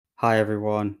Hi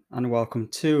everyone, and welcome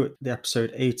to the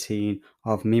episode 18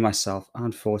 of Me, Myself,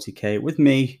 and 40k with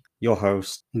me, your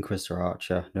host, Inquisitor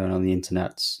Archer, known on the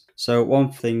internets. So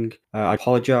one thing, I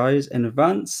apologise in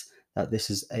advance that this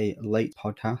is a late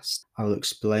podcast. I will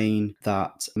explain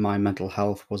that my mental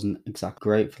health wasn't exactly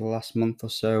great for the last month or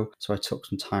so I took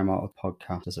some time out of the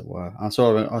podcast, as it were. And that's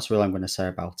all I'm going to say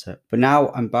about it. But now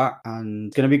I'm back, and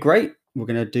it's going to be great. We're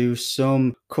going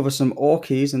to cover some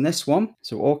Orkies in this one.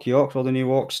 So Orky Orks, all the new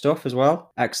Orc stuff as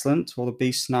well. Excellent. All the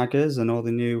Beast Snaggas and all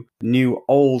the new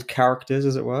old characters,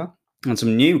 as it were. And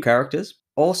some new characters.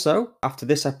 Also, after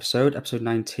this episode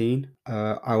 19,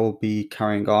 I will be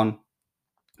carrying on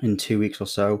in 2 weeks or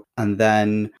so. And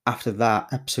then after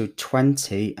that, episode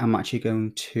 20, I'm actually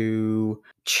going to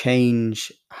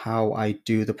change how I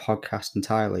do the podcast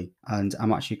entirely. And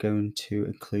I'm actually going to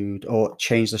include or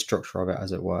change the structure of it,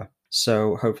 as it were.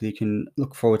 So hopefully you can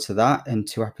look forward to that in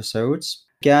 2 episodes.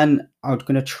 Again, I'm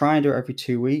going to try and do it every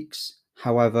 2 weeks.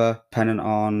 However, depending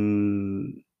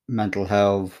on mental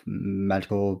health,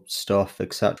 medical stuff,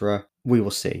 etc., we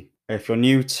will see. If you're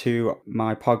new to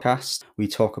my podcast, we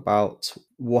talk about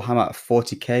Warhammer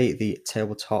 40k, the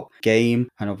tabletop game,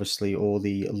 and obviously all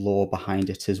the lore behind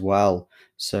it as well.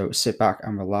 So sit back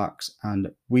and relax,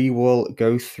 and we will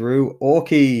go through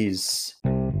Orkies.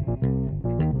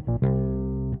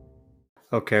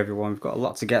 Okay, everyone, we've got a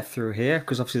lot to get through here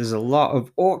because obviously there's a lot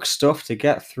of Orc stuff to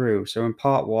get through. So in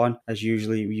part 1, as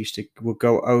usually, we'll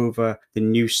go over the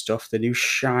new stuff, the new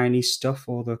shiny stuff,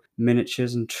 all the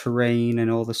miniatures and terrain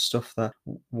and all the stuff that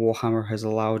Warhammer has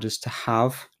allowed us to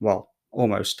have. Well,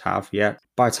 almost have, yeah.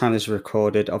 By the time this is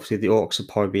recorded, obviously the Orcs will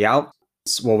probably be out.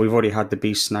 Well, we've already had the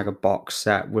Beast Snagga box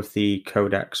set with the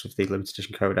codex, with the limited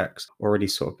edition codex, already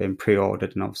sort of been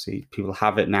pre-ordered, and obviously people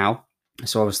have it now.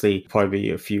 So obviously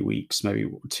probably a few weeks, maybe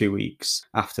 2 weeks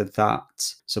after that.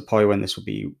 So probably when this will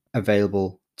be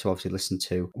available to obviously listen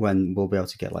to, when we'll be able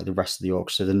to get like the rest of the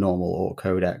Orcs, so the normal Orc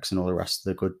Codex and all the rest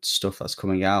of the good stuff that's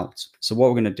coming out. So what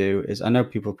we're going to do is, I know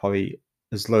people probably,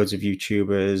 there's loads of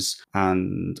YouTubers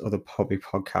and other hobby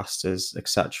podcasters,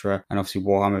 etc. And obviously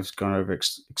Warhammer has gone over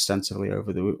extensively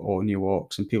over the new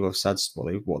Orcs, and people have said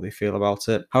what they feel about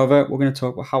it. However, we're going to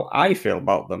talk about how I feel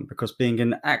about them, because being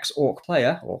an ex-Orc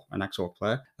player,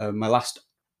 my last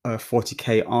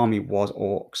 40k army was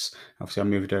Orcs. Obviously, I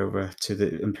moved over to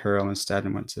the Imperial instead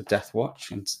and went to Death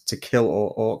Watch and to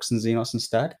kill Orcs and Xenos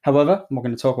instead. However, we're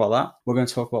going to talk about that. We're going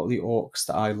to talk about the Orcs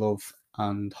that I love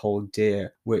and hold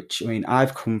dear, which, I mean,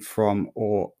 I've come from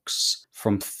Orcs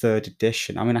from 3rd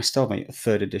edition. I mean, I still have a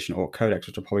 3rd edition Orc Codex,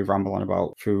 which I'll probably ramble on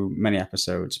about through many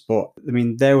episodes, but I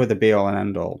mean, they were the be-all and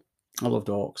end-all. I loved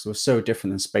Orcs. They were so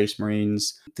different than Space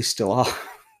Marines. They still are.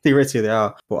 Theoretically, they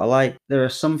are. But there are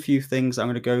some few things I'm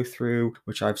going to go through,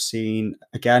 which I've seen.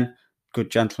 Again,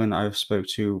 good gentleman I've spoke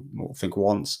to, I think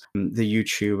once, the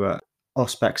YouTuber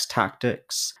Auspex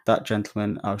Tactics. That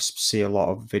gentleman, I see a lot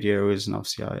of videos, and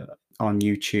obviously on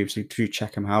YouTube, so do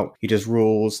check him out. He does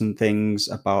rules and things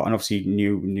about, and obviously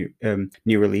new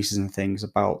releases and things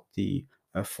about the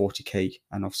 40k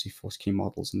and obviously 40k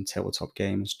models and tabletop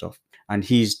game and stuff. And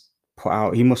he's put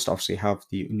out, he must obviously have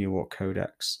the New Orc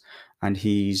Codex, and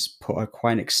he's put a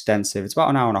quite an extensive, it's about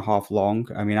an hour and a half long.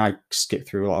 I mean, I skipped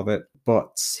through a lot of it,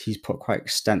 but he's put quite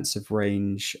extensive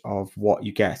range of what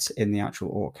you get in the actual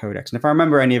Orc Codex. And if I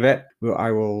remember any of it,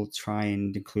 I will try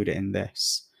and include it in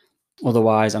this.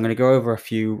 Otherwise, I'm going to go over a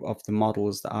few of the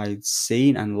models that I've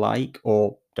seen and like,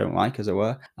 or don't like, as it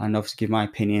were, and obviously give my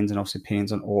opinions, and obviously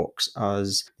opinions on Orcs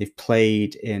as they've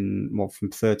played in, well,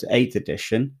 from 3rd to 8th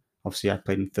edition. Obviously, I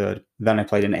played in 3rd, then I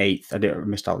played in 8th. I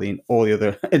missed out all the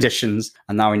other editions,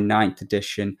 and now in 9th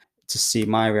edition, to see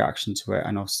my reaction to it,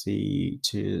 and obviously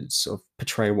to sort of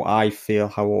portray what I feel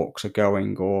how Orcs are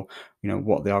going, or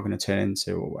what they are going to turn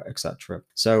into, or etc.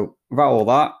 So without all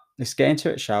that, let's get into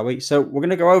it, shall we? So we're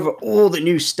going to go over all the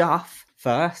new stuff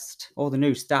first, all the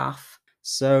new stuff.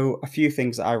 So a few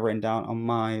things that I've written down on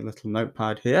my little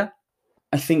notepad here.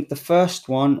 I think the first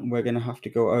one we're going to have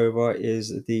to go over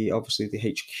is obviously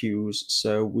the HQs.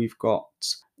 So we've got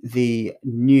the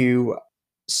new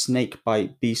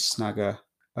Snakebite Beast Snagga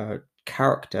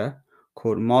character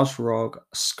called Mosrog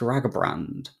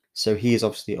Scragabrand. So he is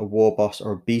obviously a war boss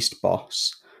or a beast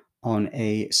boss on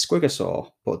a Squigosaur,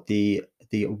 but the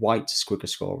white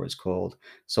Squigosaur is called.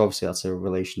 So obviously that's a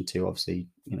relation to obviously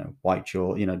white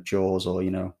jaw, Jaws,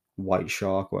 or white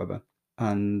shark, whatever.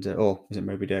 And or is it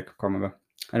Moby Dick? I can't remember.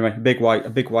 Anyway, a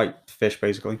big white fish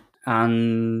basically.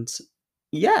 And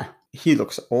yeah, he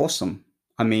looks awesome.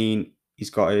 I mean, he's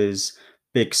got his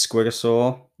big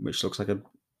Squigosaur, which looks like a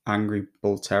angry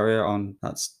bull terrier on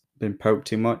that's been poked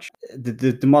too much.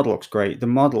 The model looks great. The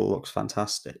model looks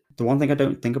fantastic. The one thing I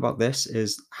don't think about this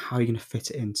is how you're going to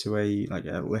fit it into a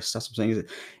list. That's what I'm saying.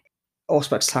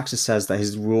 Auspex Taxes says that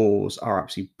his rules are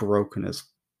absolutely broken as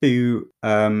foo.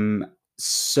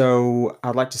 So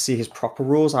I'd like to see his proper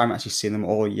rules. I haven't actually seen them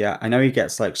all yet. I know he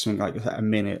gets like something like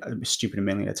a stupid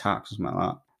million attacks or something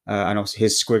like that. And obviously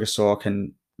his Squigosaur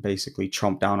can basically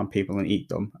chomp down on people and eat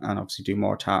them, and obviously do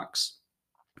more attacks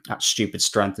at stupid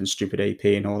strength and stupid AP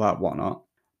and all that whatnot.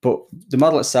 But the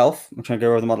model itself, I'm trying to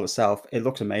go over the model itself, it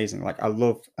looks amazing. Like I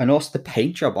love, and also the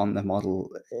paint job on the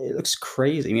model, it looks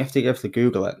crazy. You have to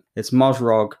Google it. It's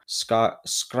Mosrog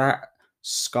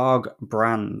Skarg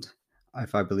brand,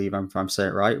 if I believe if I'm saying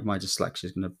it right. My dyslexia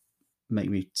is going to make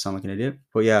me sound like an idiot.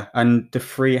 But yeah, and the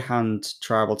freehand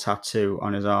tribal tattoo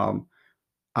on his arm,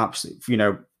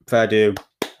 absolutely, fair do.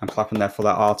 I'm clapping there for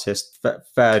that artist.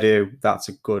 Fair do. That's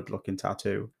a good looking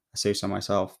tattoo. I say so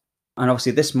myself. And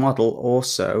obviously, this model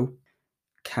also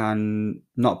can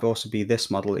not also be this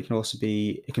model. It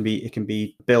can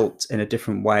be built in a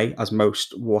different way, as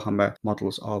most Warhammer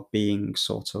models are being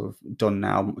sort of done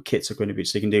now. Kits are going to be,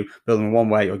 so you can build them one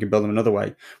way, or you can build them another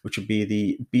way, which would be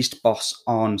the Beast Boss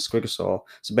on Squigosaur.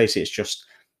 So basically, it's just,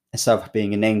 instead of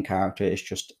being a name character, it's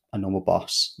just a normal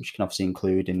boss, which you can obviously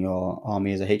include in your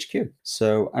army as a HQ.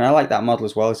 So, and I like that model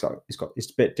as well. It's a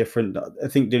bit different. I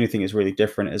think the only thing that's really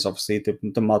different is obviously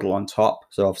the model on top.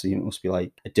 So obviously it must be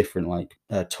like a different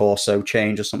torso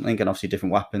change or something, and obviously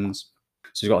different weapons.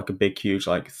 So he's got like a big, huge,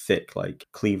 thick,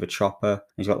 cleaver chopper.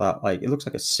 He's got that, it looks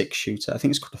like a 6-shooter. I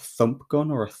think it's called a thump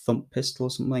gun or a thump pistol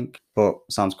or something, but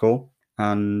sounds cool.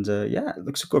 And yeah, it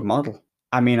looks a good model.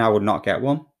 I mean, I would not get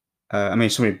one.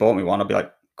 If somebody bought me one, I'd be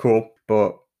like, cool,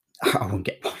 but I won't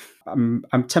get one.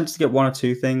 I'm tempted to get one or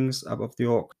two things above the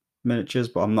Orc miniatures,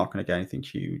 but I'm not going to get anything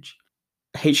huge.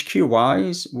 HQ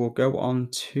wise, we'll go on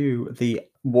to the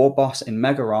War Boss in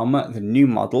Mega Armor, the new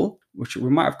model, which we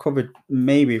might have covered,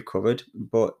 maybe we've covered,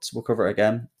 but we'll cover it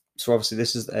again. So obviously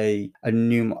this is a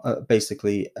new,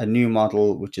 basically a new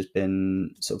model which has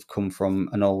been sort of come from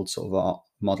an old sort of art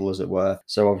model, as it were.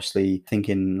 So obviously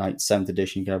thinking 7th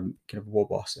edition, you can have a War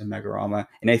Boss in Mega Armor.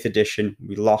 In 8th edition,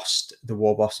 we lost the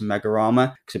War Boss in Mega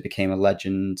Armor because it became a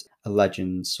legend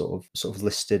sort of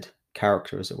listed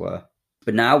character, as it were.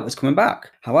 But now it's coming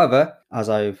back. However, as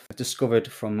I've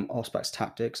discovered from Allspecs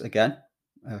Tactics, again,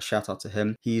 shout out to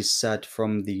him, he's said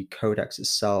from the codex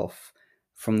itself,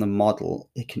 from the model,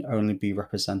 it can only be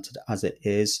represented as it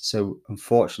is. So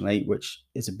unfortunately, which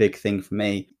is a big thing for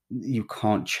me, you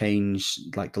can't change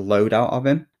the loadout of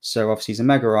him. So obviously he's a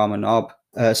Mega Armor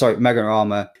Mega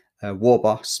Armor War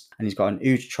Boss, and he's got an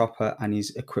huge chopper, and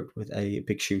he's equipped with a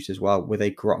big shoot as well, with a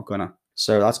grot gunner.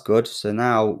 So that's good. So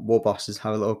now War Bosses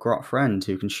have a little grot friend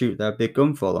who can shoot their big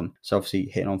gun for them. So obviously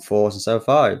hitting on 4s instead of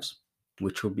 5s,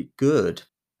 which will be good.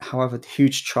 However, the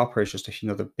huge chopper is just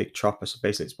another big chopper. So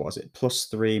basically, it's, what is it?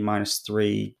 +3,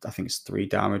 -3. I think it's 3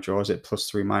 damage, or is it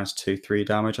 +3, -2, 3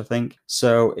 damage? I think.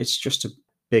 So it's just a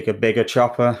bigger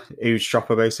chopper, huge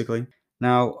chopper, basically.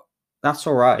 Now that's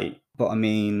all right, but I've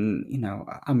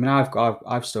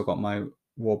still got my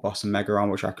War Boss and Mega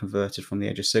Armor, which I converted from the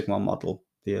Age of Sigmar model,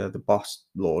 the Boss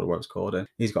Lord, or what it's called.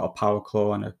 He's got a power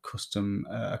claw and a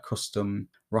custom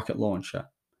rocket launcher.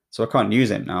 So I can't use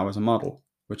him now as a model,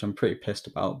 which I'm pretty pissed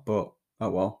about, but oh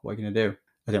well, what are you going to do?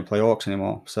 I don't play Orcs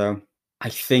anymore. So I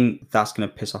think that's going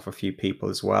to piss off a few people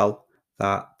as well,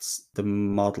 that the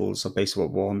models are basically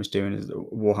what Warhammer's doing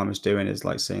is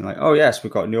saying oh yes,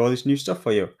 we've got all this new stuff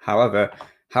for you. However,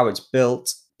 how it's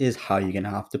built is how you're going to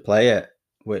have to play it,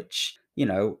 which,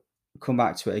 come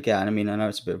back to it again. I know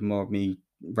it's a bit more of me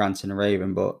ranting and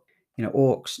raving, but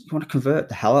Orcs, you want to convert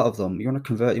the hell out of them. You want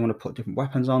to put different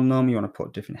weapons on them. You want to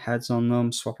put different heads on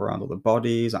them, swap around all the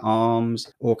bodies,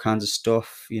 arms, all kinds of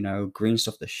stuff, green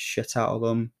stuff the shit out of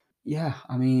them. Yeah,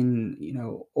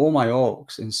 all my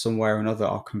Orcs in some way or another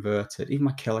are converted. Even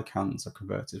my killer cans are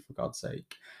converted, for God's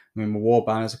sake. My war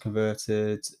banners are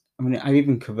converted. I've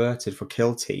even converted for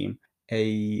Kill Team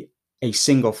a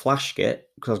single flash kit,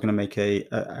 because I was going to make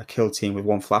a kill team with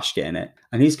one flash kit in it,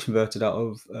 and he's converted out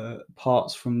of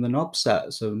parts from the Nob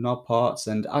set, so Nob parts,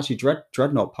 and actually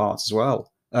Dreadnought parts as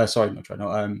well. Sorry, not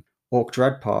Dreadnought, Orc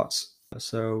Dread parts.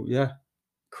 So yeah,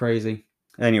 crazy.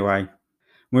 Anyway,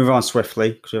 move on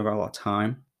swiftly because we've got a lot of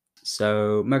time.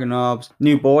 So Mega Nobs,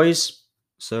 new boys.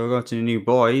 So we'll go to the new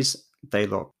boys. They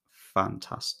look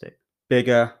fantastic.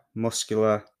 Bigger,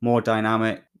 muscular, more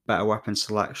dynamic, better weapon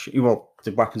selection. Well,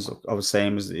 the weapons are the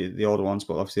same as the older ones,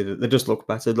 but obviously they just look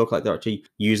better. They look like they're actually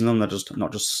using them. They're just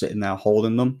not just sitting there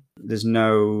holding them. There's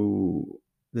no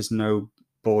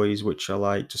boys which are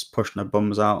like just pushing their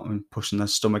bums out and pushing their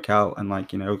stomach out and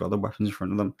like, you know, got the weapons in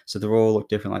front of them. So they're all look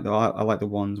different. Like I like the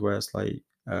ones where it's like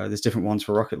there's different ones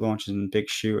for rocket launchers and big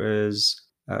shooters.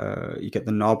 You get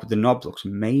the knob. The knob looks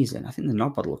amazing. I think the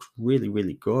knob model looks really,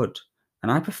 really good.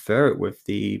 And I prefer it with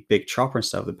the big chopper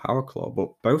instead of the power claw, but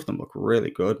both of them look really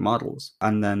good models.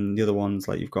 And then the other ones,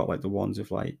 like you've got like the ones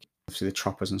with like obviously the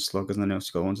choppers and sluggers, and then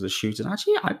also got the ones with the shooters.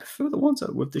 Actually, I prefer the ones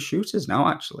with the shooters now,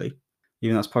 actually.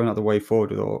 Even though that's probably not the way forward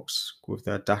with orcs, with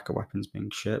their Daka weapons being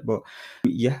shit. But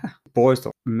yeah, boys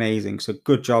look amazing. So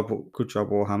good job,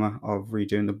 Warhammer, of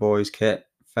redoing the boys kit.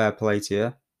 Fair play to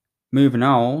you. Moving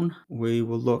on, we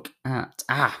will look at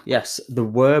yes, the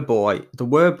Werboy,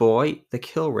 the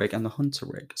kill rig, and the hunter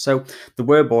rig. So the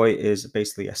Werboy is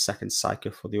basically a second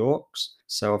psyker for the orcs.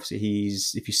 So obviously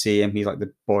if you see him, he's like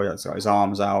the boy that's got his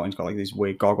arms out and he's got like these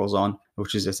weird goggles on,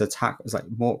 which is this attack. It's like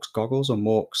Mork's goggles or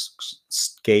Mork's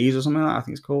gaze or something like that, I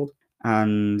think it's called.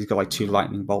 And he's got like two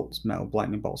metal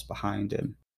lightning bolts behind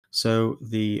him. So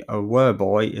the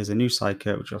Werboy is a new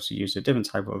psyker, which also uses a different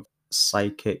type of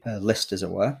psychic list, as it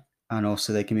were. And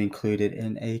also they can be included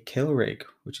in a kill rig,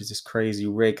 which is this crazy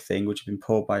rig thing which has been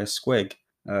pulled by a squig,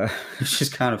 which is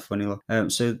kind of funny.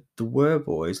 So the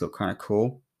Werboys look kind of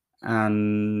cool.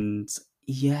 And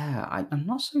yeah, I'm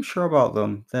not so sure about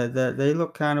them. They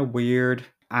look kind of weird.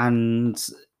 And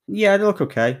yeah, they look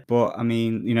okay. But I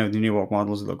mean, you know, the new orc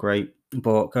models look great.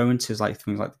 But going to like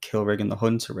things like the kill rig and the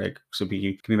hunter rig, so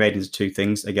can be made into two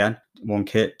things again. One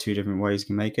kit, two different ways you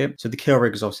can make it. So the kill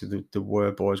rig is obviously the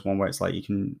Werboys one where it's like you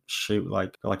can shoot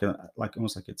like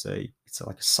almost like it's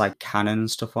like a sight cannon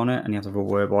and stuff on it, and you have to have a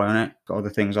Werboy on it. Got other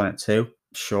things on it too.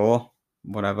 Sure,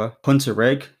 whatever. Hunter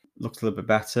rig looks a little bit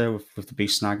better with the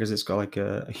Beast Snaggers. It's got like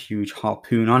a huge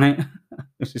harpoon on it,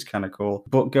 which is kind of cool.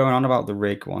 But going on about the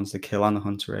rig ones, the kill and the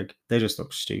hunter rig, they just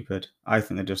look stupid. I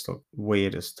think they just look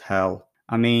weird as hell.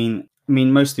 I mean,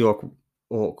 most of the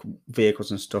orc vehicles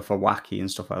and stuff are wacky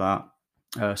and stuff like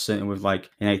that. Certainly with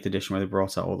like in 8th edition where they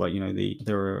brought out all like, you know, the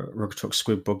Rugged Truck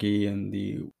Squid Buggy and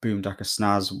the Boomdacker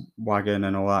Snaz wagon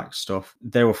and all that stuff.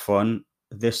 They were fun.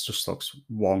 This just looks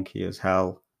wonky as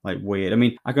hell. Like weird. I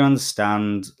mean, I can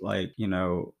understand like, you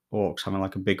know, orcs having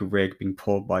like a big rig being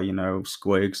pulled by, you know,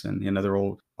 squigs, and you know they're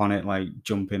all on it like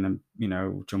jumping and, you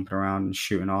know, jumping around and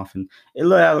shooting off, and it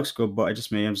looks good, but I'm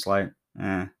just like,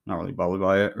 not really bothered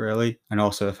by it really. And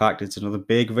also the fact it's another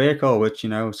big vehicle, which,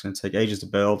 you know, it's going to take ages to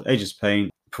build, ages to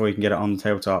paint before you can get it on the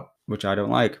tabletop, which I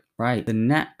don't like. Right, the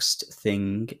next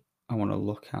thing I want to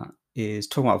look at is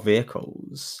talking about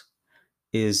vehicles.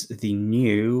 Is the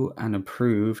new and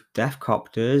approved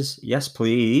Deathcopters. Yes,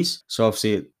 please. So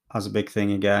obviously, as a big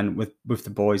thing again with the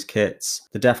boys' kits,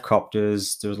 the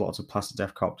Deathcopters. There was lots of plastic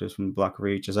Deathcopters from the Black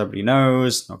Reach, as everybody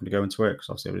knows. Not going to go into it because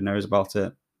obviously everybody knows about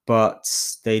it. But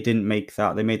they didn't make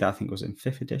that. They made that, I think it was in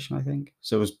 5th edition, I think.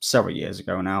 So it was several years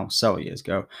ago now,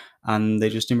 and they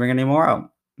just didn't bring any more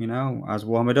out. You know, as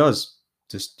Warhammer does.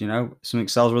 Just, you know, something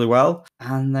sells really well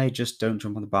and they just don't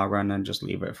jump on the bandwagon and just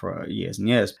leave it for years and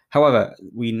years. However,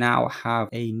 we now have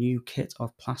a new kit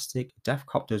of plastic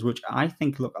Deathcopters, which I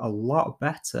think look a lot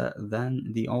better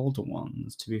than the older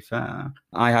ones, to be fair.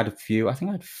 I had a few. I think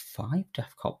I had 5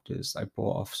 Deathcopters I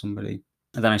bought off somebody,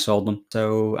 and then I sold them.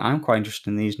 So I'm quite interested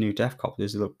in these new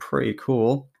Deathcopters. They look pretty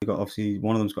cool. They got, obviously,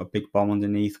 one of them's got a big bomb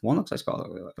underneath. One looks like it's got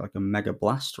like a mega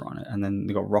blaster on it, and then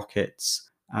they got rockets.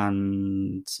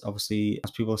 And obviously,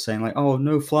 as people are saying, like, oh,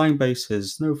 no flying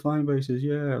bases,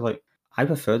 yeah. Like, I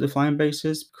prefer the flying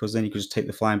bases because then you could just take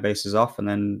the flying bases off and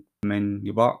then put them in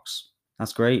your box.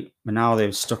 That's great. But now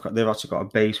they've actually got a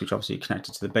base, which obviously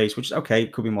connected to the base, which is okay.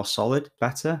 It could be more solid,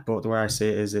 better. But the way I see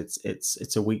it is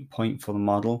it's a weak point for the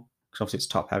model because obviously it's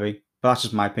top heavy. But that's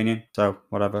just my opinion, so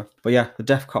whatever. But yeah, the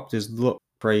Deathcopters look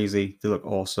crazy. They look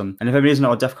awesome. And if anybody doesn't know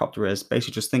what a Deathcopter is,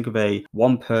 basically just think of a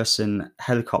one-person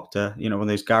helicopter, you know, one of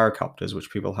those gyrocopters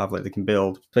which people have, like they can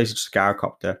build. Basically just a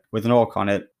gyrocopter with an orc on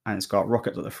it, and it's got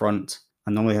rockets at the front,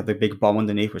 and normally have the big bomb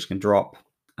underneath which can drop.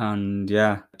 And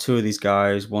yeah, 2 of these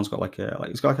guys, one's got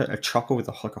it's got like a chopper with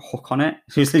a hook on it.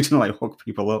 He's gonna like hook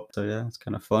people up. So yeah, it's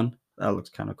kind of fun. That looks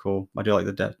kind of cool. I do like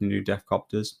the new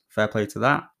Deathcopters. Fair play to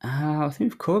that. I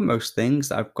think we've covered most things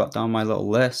that I've got down my little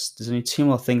list. There's only 2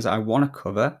 more things that I want to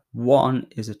cover. One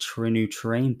is a new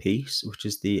terrain piece, which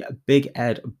is the Big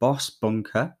Ed Boss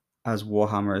Bunker, as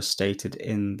Warhammer has stated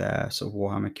in their sort of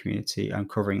Warhammer community. I'm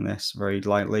covering this very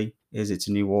lightly. It's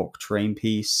a new orc terrain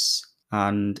piece.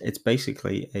 And it's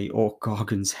basically a Orc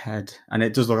Gorgon's head. And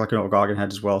it does look like an Orc Gorgon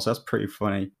head as well, so that's pretty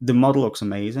funny. The model looks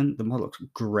amazing. The model looks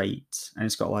great. And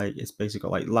it's basically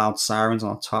got like loud sirens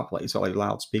on the top, like it's got like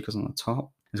loudspeakers on the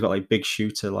top. It's got like big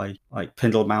shooter, like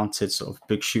pindle mounted sort of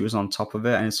big shooters on top of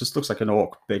it, and it just looks like an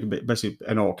orc, basically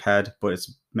an orc head, but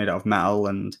it's made out of metal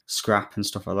and scrap and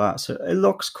stuff like that. So it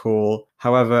looks cool.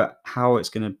 However, how it's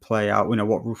going to play out,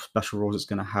 what special rules it's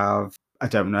going to have, I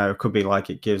don't know. It could be like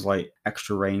it gives like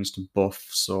extra range to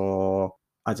buffs, or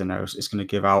I don't know, it's going to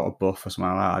give out a buff or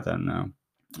something like that. I don't know.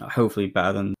 Hopefully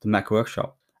better than the Mech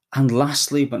Workshop. And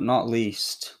lastly but not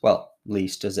least, well,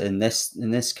 least as in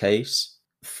this case,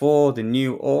 for the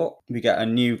new Orc, we get a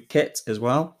new kit as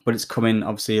well, but it's coming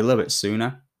obviously a little bit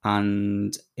sooner.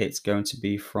 And it's going to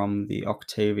be from the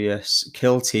Octavius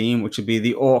kill team, which would be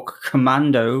the Orc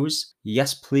Commandos.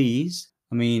 Yes, please.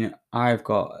 I mean, I've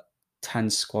got 10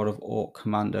 squad of Orc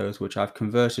Commandos, which I've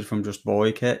converted from just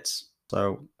boy kits.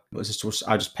 So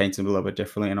I just painted them a little bit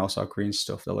differently, and also green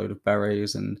stuff, a load of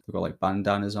berets, and they've got like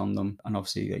bandanas on them. And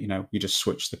obviously, you just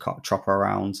switch the chopper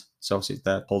around. So obviously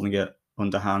they're holding it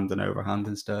underhand and overhand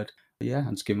instead. But yeah,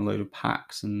 and just give them a load of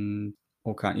packs and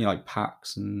all kind, like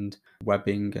packs and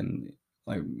webbing, and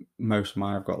like most of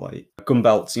mine I've got like gun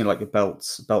belts, like the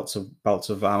belts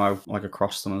of ammo like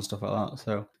across them and stuff like that.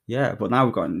 So yeah, but now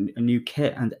we've got a new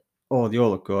kit, and they all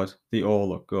look good. They all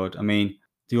look good. I mean,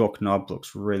 the Orc Knob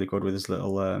looks really good with his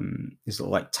little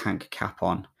like tank cap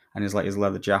on, and his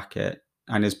leather jacket,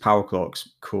 and his power claw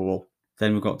looks cool.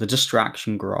 Then we've got the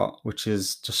Distraction Grot, which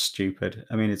is just stupid.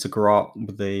 I mean, it's a grot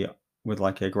with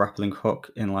like a grappling hook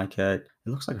in like it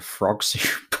looks like a frog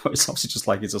suit, but it's obviously just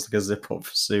like a zip up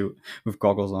suit with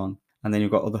goggles on. And then you've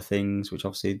got other things, which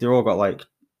obviously they're all got like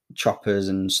choppers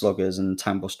and sluggers and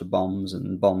time buster bombs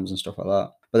and stuff like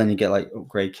that. But then you get like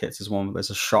upgrade kits. There's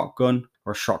a shotgun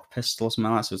or a shock pistol or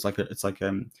something like that. So it's like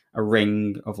a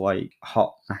ring of like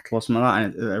hot metal or something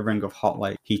like that, and a ring of hot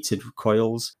like heated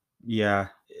coils. Yeah,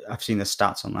 I've seen the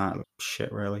stats on that.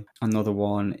 Shit, really. Another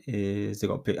one is I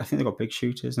think they got big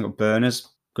shooters. They got burners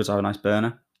because I have a nice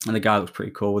burner. And the guy looks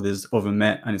pretty cool with his oven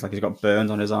mitt, and he's got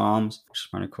burns on his arms, which is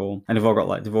kind of cool. And they've all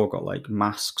got like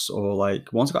masks, or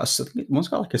like one's got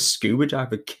like a scuba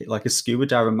diver kit, like a scuba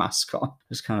diver mask on.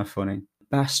 It's kind of funny.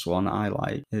 Best one I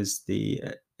like is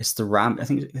it's the ram. I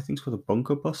think it's called a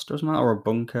bunker buster or something, or a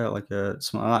bunker, like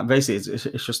something like that. Basically,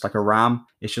 it's just like a ram.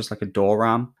 It's just like a door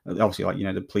ram. Obviously, like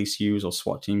the police use or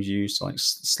SWAT teams use to like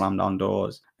slam down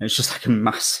doors. And it's just like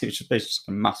it's just basically just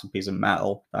a massive piece of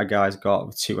metal that a guy's got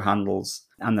with two handles.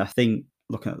 And I think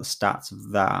looking at the stats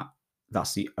of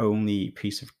that's the only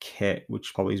piece of kit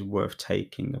which probably is worth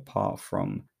taking apart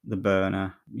from the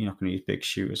burner. You're not going to use big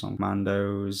shooters on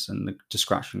commandos, and the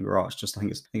distraction grot. I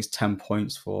think it's 10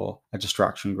 points for a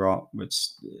distraction grot, which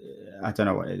I don't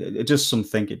know. It does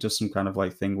something. It does some kind of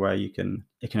like thing where people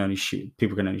can only shoot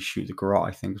the grot,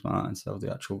 I think, instead of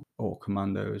the actual Orc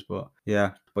commandos. But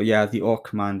yeah, the Orc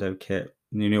commando kit,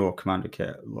 the new Orc commando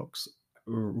kit looks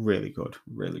really good.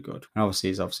 And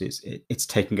it's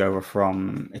taking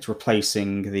over it's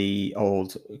replacing the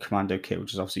old commando kit,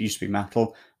 which is obviously used to be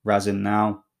metal resin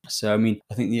now. So I mean,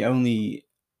 I think the only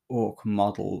Orc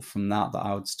model from that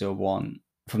I would still want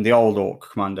from the old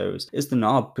Orc commandos is the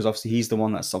Knob, because obviously he's the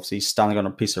one that's obviously standing on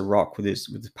a piece of rock with his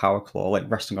power claw, like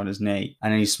resting on his knee,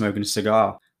 and then he's smoking a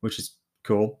cigar, which is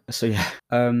cool. So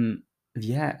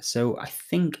yeah, so I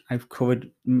think I've covered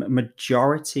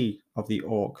majority of the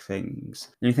Orc things.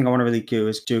 The only thing I want to really do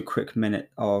is do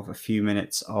a few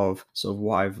minutes of sort of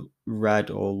what I've read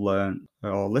or learned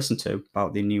or listened to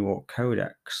about the new Orc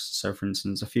codex. So, for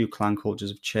instance, a few clan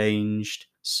cultures have changed.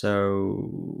 So,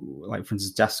 like for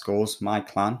instance, Death Skulls, my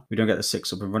clan, we don't get the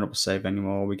 6-up and run-up save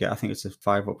anymore. We get, I think it's a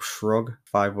 5-up shrug,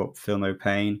 5-up feel no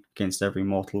pain against every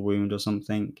mortal wound or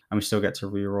something, and we still get to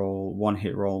reroll 1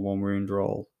 hit roll, 1 wound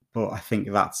roll. But I think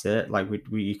that's it. Like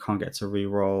you can't get to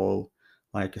reroll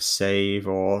like a save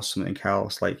or something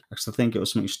else. Like I think it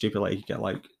was something stupid. Like you get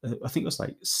like I think it was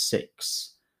like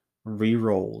 6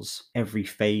 rerolls every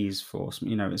phase for some.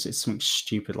 It's something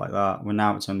stupid like that. Well,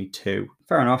 now it's only 2.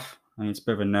 Fair enough. I mean, it's a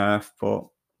bit of a nerf, but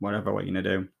whatever. What are you gonna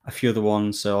do? A few other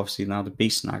ones. So obviously now the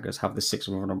Beast Snaggers have the 6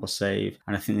 vulnerable save,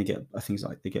 and I think they get. I think it's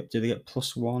like do they get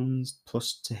 +1s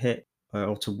plus to hit?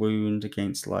 Or to wound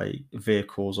against like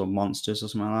vehicles or monsters or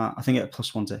something like that. I think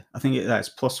it's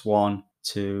 +1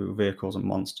 to vehicles and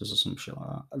monsters or some shit like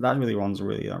that. That really ones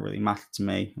really don't really matter to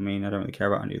me. I mean, I don't really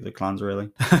care about any of the clans really.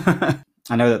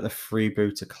 I know that the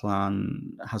Freebooter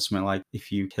clan has something like if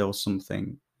you kill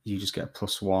something, you just get a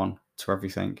 +1 to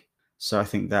everything. So I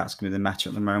think that's going to be the meta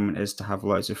at the moment, is to have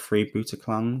loads of Freebooter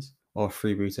clans, or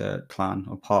Freebooter clan,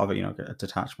 or part of it, get a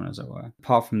detachment, as it were.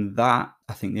 Apart from that,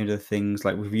 I think the other things,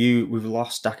 like we've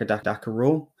lost Daka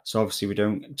rule. So obviously we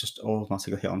don't just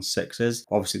automatically hit on 6s.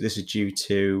 Obviously this is due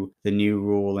to the new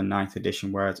rule in 9th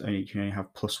edition where you can only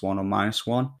have +1 or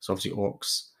 -1. So obviously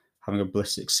Orcs having a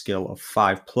ballistic skill of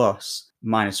 5 plus,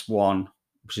 -1,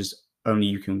 which is only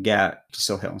you can get, you can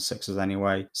still hit on 6s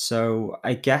anyway. So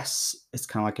I guess it's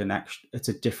kind of like it's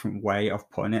a different way of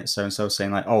putting it. So instead of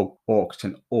saying like, oh, orcs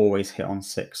can always hit on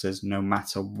 6s no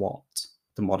matter what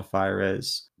the modifier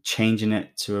is, changing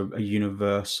it to a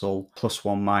universal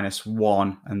 +1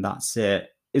 -1 and that's it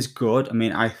is good. I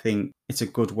mean, I think it's a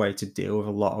good way to deal with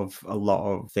a lot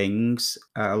of things,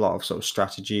 a lot of sort of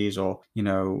strategies or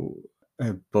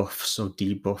buffs or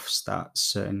debuffs that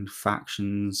certain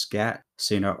factions get.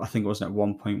 So I think it wasn't at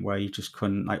one point where you just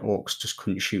couldn't, like, orcs just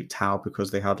couldn't shoot Tau because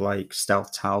they had like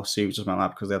stealth Tau suits or something like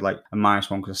that, because they had like a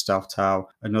 -1 because of stealth Tau,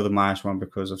 another -1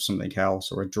 because of something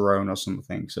else or a drone or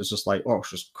something. So it's just like orcs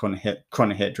just couldn't hit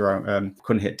drone,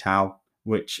 couldn't hit Tau,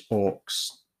 which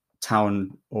Tau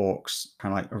and orcs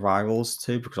kind of like are rivals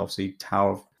too, because obviously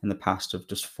Tau in the past have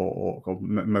just fought orc, or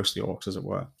mostly orcs as it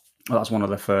were. Well, that's one of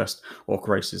the first orc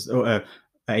races,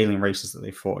 alien races that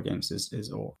they fought against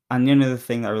is orc. And the only other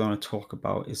thing that I really want to talk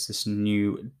about is this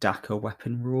new Daka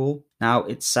weapon rule. Now,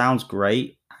 it sounds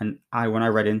great, and when I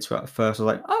read into it at first, I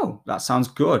was like, oh, that sounds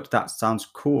good, that sounds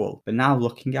cool. But now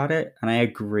looking at it, and I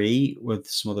agree with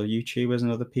some other YouTubers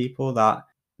and other people that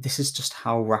this is just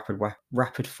how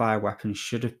rapid fire weapons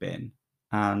should have been.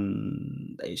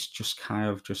 And it's just kind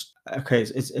of just okay.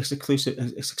 It's exclusive.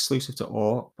 It's exclusive to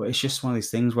Orc, but it's just one of these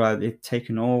things where they've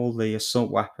taken all the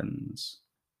assault weapons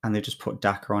and they just put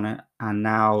Daka on it. And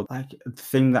now, like,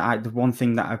 the one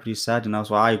thing that everybody said, and that's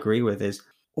what I agree with, is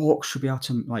orcs should be able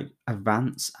to like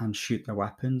advance and shoot their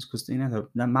weapons, because they're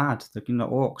mad. They're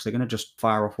orcs. They're gonna just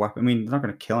fire off weapons. I mean, they're not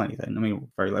gonna kill anything.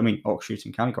 I mean, orc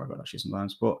shooting can be quite good actually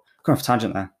sometimes. But going off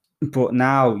tangent there. But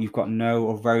now you've got no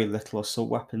or very little assault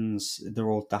weapons.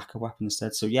 They're all Daka weapons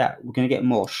instead. So yeah, we're gonna get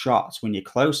more shots when you're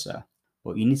closer,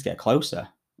 but you need to get closer.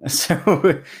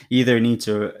 So you either need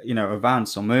to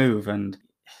advance or move, and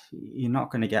you're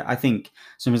not going to get. I think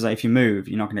sometimes like if you move,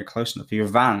 you're not going to get close enough. If you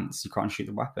advance, you can't shoot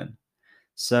the weapon.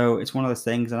 So it's one of those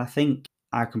things, and I think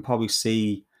I can probably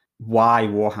see why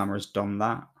Warhammer has done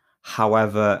that.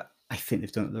 However, I think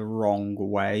they've done it the wrong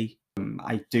way.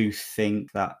 I do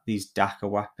think that these Daka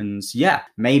weapons, yeah,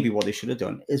 maybe what they should have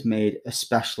done is made a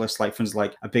specialist, like for instance,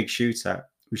 like a big shooter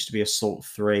used to be Assault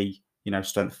 3,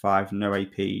 Strength 5, no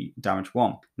AP, Damage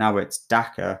 1. Now it's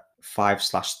Daka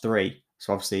 5/3.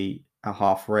 So obviously at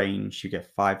half range, you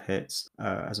get 5 hits,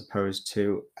 as opposed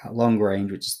to at long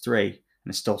range, which is 3. And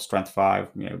it's still Strength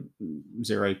 5,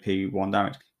 0 AP, 1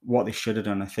 damage. What they should have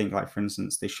done, I think, like for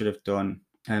instance, they should have done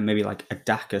maybe like a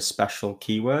Daka special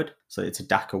keyword. So it's a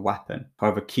Daka weapon.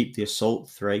 However, keep the Assault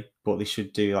 3, but they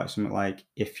should do like something like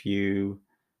if you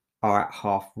are at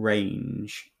half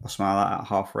range or something like that, at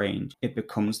half range, it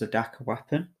becomes the Daka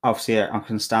weapon. Obviously, I can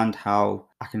understand how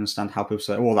people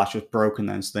say, oh, that's just broken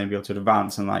then, so they'll be able to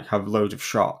advance and like have loads of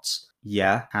shots.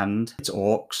 Yeah, and it's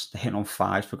orcs. They're hitting on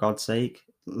 5 for God's sake,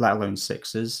 let alone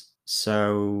 6s.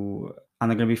 So, and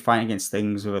they're going to be fighting against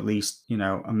things with at least,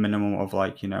 a minimum of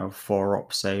like, 4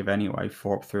 up save anyway,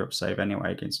 4 up, 3 up save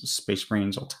anyway against Space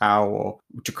Marines or Tau or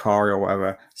Jakari or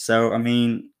whatever. So, I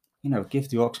mean, give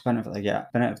the orcs benefit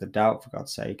of the doubt, for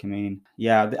God's sake. I mean,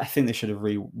 yeah, I think they should have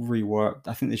reworked.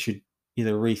 I think they should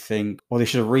either rethink, or they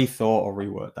should have rethought or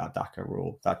reworked that Daka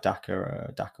rule, that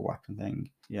Daka weapon thing.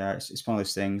 Yeah, it's one of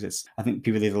those things. I think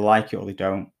people either like it or they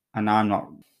don't, and I'm not.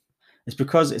 It's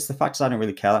because it's the fact that I don't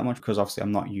really care that much, because obviously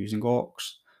I'm not using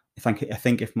orcs. I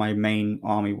think if my main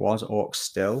army was orcs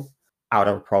still, I would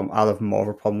have a problem. I'll have more of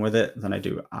a problem with it than I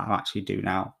actually do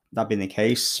now. That being the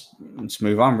case, let's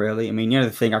move on, really. I mean, the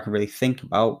thing I can really think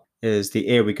about is the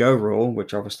Here We Go rule,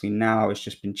 which obviously now has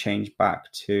just been changed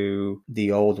back to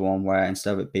the old one, where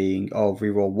instead of it being, oh,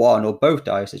 reroll 1 or both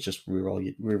dice, it's just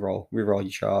reroll your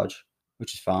charge,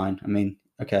 which is fine. I mean,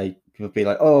 okay, people be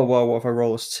like, oh, well, what if I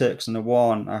roll a 6 and a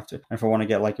 1? If I want to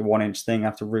get like a 1-inch thing, I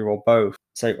have to reroll both.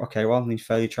 It's like, okay, well, you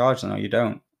fairly charged. No, you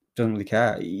don't. Doesn't really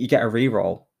care. You get a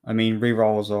reroll. I mean,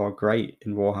 rerolls are great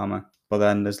in Warhammer, but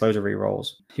then there's loads of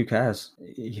rerolls. Who cares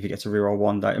if you get to reroll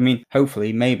 1 die? I mean,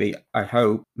 hopefully, I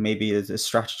hope there's a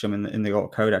stratagem in the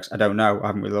Orc Codex. I don't know. I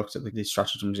haven't really looked at the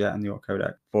stratagems yet in the Orc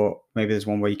Codex, but maybe there's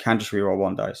one where you can just reroll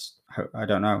 1 dice. I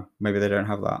don't know. Maybe they don't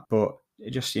have that, but it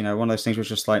just, one of those things was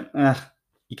just like,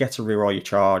 you get to reroll your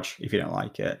charge if you don't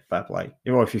like it. Fair play.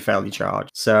 Or if you fail your charge.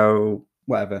 So,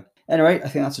 whatever. Anyway, I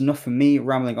think that's enough for me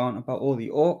rambling on about all the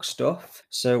orc stuff.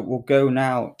 So we'll go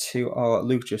now to our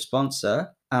lucrative sponsor.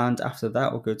 And after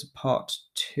that, we'll go to part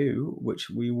 2, which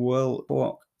we will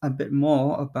talk a bit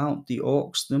more about the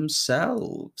orcs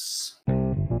themselves.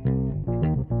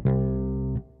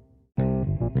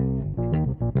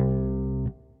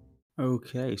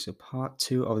 Okay, so part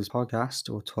 2 of this podcast,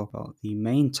 we'll talk about the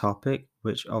main topic,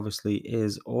 which obviously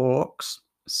is orcs.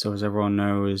 So as everyone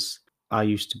knows, I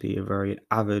used to be a very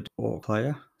avid orc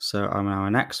player. So I'm now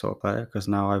an ex-orc player because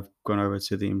now I've gone over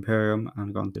to the Imperium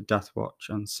and gone to Deathwatch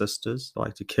and Sisters. I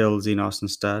like to kill xenos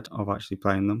instead of actually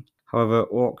playing them. However,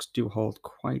 orcs do hold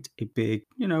quite a big,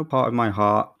 part of my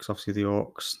heart, because obviously the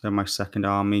orcs, they're my second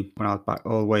army when I was back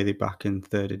all the way back in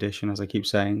 3rd edition, as I keep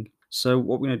saying. So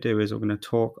what we're going to do is we're going to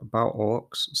talk about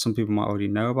orcs. Some people might already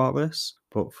know about this,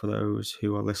 but for those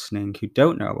who are listening who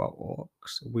don't know about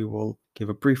orcs, we will give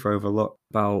a brief overlook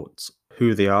about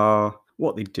who they are,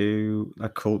 what they do, their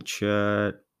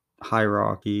culture,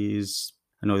 hierarchies,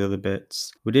 and all the other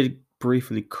bits. We did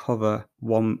briefly cover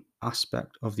one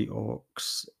aspect of the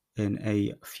orcs in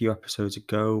a few episodes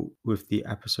ago with the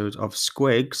episode of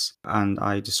Squigs, and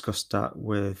I discussed that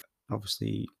with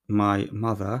obviously my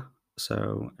mother.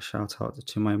 So shout out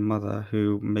to my mother,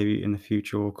 who maybe in the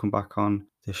future will come back on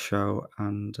this show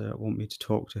and want me to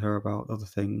talk to her about other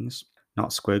things. Not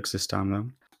Squigs this time though.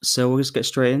 So we'll just get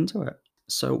straight into it.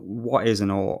 So what is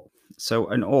an orc? So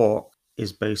an orc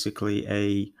is basically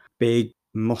a big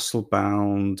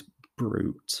muscle-bound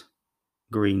brute,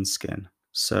 green skin.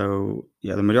 So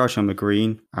yeah, the majority of them are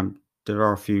green. There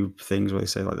are a few things where they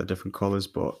say like they're different colors,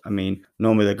 but I mean,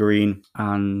 normally they're green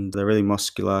and they're really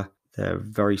muscular. They're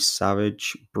very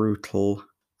savage, brutal,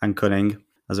 and cunning,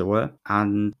 as it were.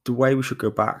 And the way we should go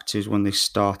back to is when they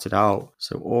started out.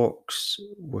 So orcs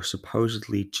were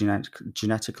supposedly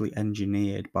genetically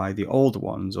engineered by the older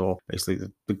ones, or basically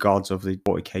the gods of the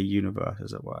 40k universe,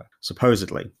 as it were,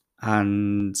 supposedly.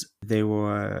 And they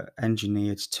were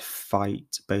engineered to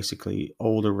fight basically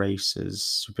older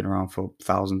races who've been around for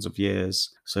thousands of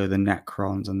years. So the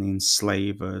Necrons and the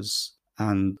Enslavers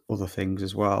and other things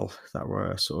as well that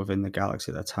were sort of in the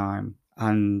galaxy at the time.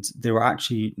 And they were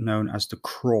actually known as the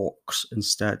Krorks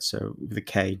instead. So the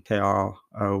Krork.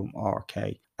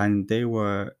 And they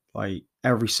were like,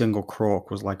 every single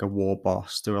Krork was like a war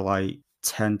boss. They were like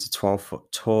 10 to 12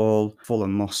 foot tall, full of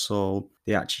muscle.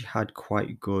 They actually had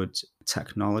quite good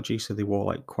technology, so they wore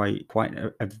like quite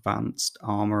advanced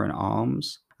armor and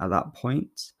arms at that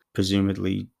point.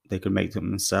 Presumably they could make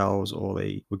them themselves, or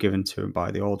they were given to them by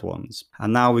the old ones.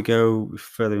 And now we go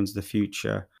further into the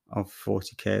future of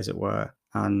 40k, as it were.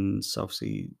 And so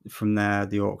obviously from there,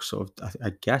 the orcs sort of,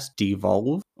 I guess,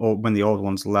 devolved. Or when the old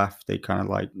ones left, they kind of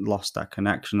like lost that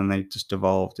connection and they just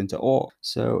devolved into orc.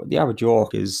 So the average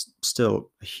orc is still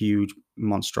a huge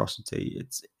monstrosity.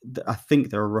 I think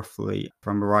they're roughly, if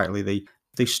I remember rightly,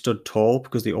 they stood tall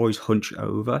because they always hunch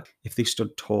over. If they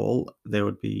stood tall, they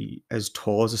would be as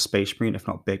tall as a space marine, if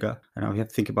not bigger. And if you have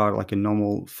to think about it, like a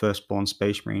normal firstborn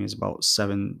space marine is about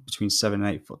between 7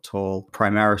 and 8 foot tall.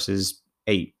 Primaris is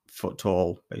 8 foot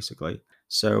tall, basically.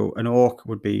 So an orc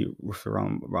would be roughly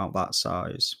around that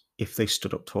size if they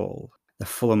stood up tall. They're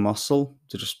full of muscle.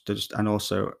 And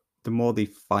also the more they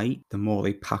fight, the more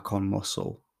they pack on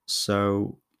muscle.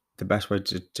 So the best way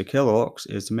to kill orcs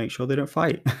is to make sure they don't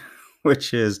fight,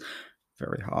 which is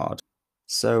very hard.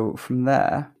 So from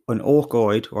there, an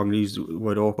orcoid, or I'm going to use the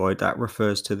word orcoid, that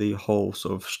refers to the whole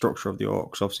sort of structure of the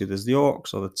orcs. Obviously, there's the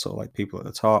orcs, or the sort of like people at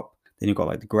the top. Then you've got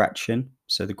like the Gretchen.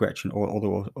 So the Gretchen, or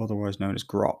otherwise known as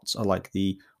Grots, are like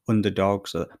the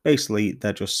underdogs. So basically,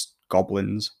 they're just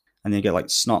goblins. And then you get like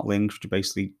Snotlings, which are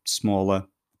basically smaller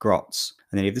Grots.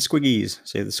 And then you have the Squiggies,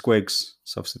 so you have the Squigs.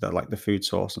 So obviously they're like the food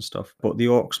source and stuff. But the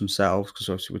orcs themselves, because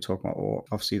obviously we're talking about orcs,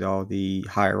 obviously they are the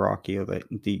hierarchy, or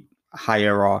the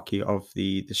hierarchy of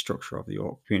the structure of the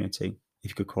orc community,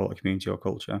 if you could call it a community or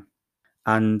culture.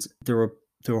 And there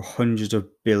are hundreds of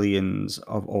billions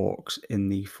of orcs in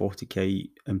the 40k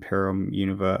Imperium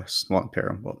universe. Not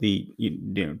Imperium, but the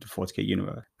 40k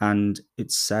universe. And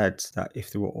it's said that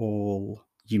if they were all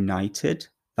united,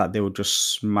 that they would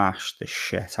just smash the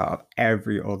shit out of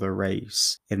every other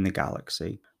race in the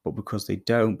galaxy. But because they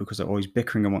don't, because they're always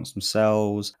bickering amongst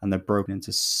themselves, and they're broken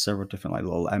into several different like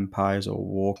little empires or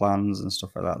war clans and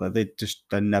stuff like that,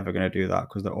 they're never going to do that,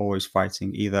 because they're always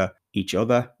fighting either each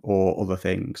other or other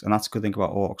things. And that's a good thing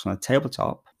about orcs on a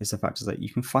tabletop, is the fact is that you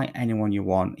can fight anyone you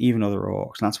want, even other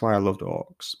orcs. And that's why I loved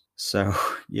orcs. So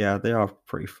yeah, they are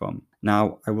pretty fun.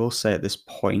 Now, I will say at this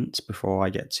point, before I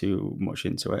get too much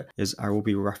into it, is I will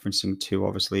be referencing to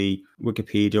obviously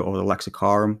Wikipedia or the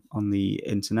Lexicarum on the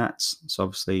internet. So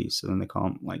obviously, so then they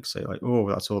can't like say like, oh,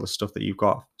 that's all the stuff that you've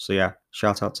got. So yeah,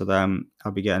 shout out to them.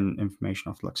 I'll be getting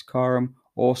information off Lexicarum.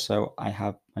 Also, I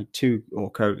have my 2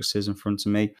 Orc Codexes in front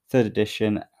of me, 3rd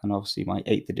edition, and obviously my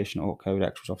 8th edition Orc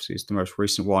Codex, which obviously is the most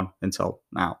recent one until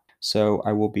now. So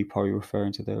I will be probably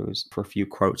referring to those for a few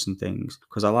quotes and things,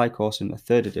 because I like also in the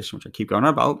third edition, which I keep going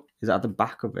on about, is at the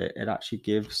back of it, it actually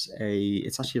gives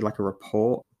it's actually like a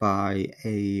report by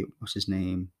what's his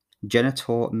name?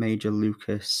 Genitor Major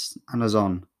Lucas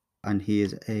Anazon. And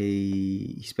he's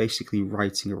basically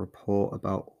writing a report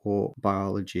about orc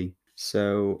biology.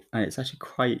 So, and it's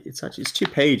 2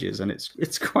 pages, and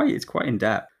it's quite in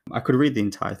depth. I could read the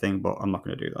entire thing, but I'm not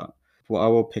going to do that. Well, I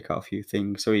will pick out a few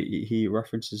things. So he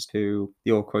references to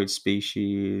the orcoid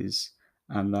species,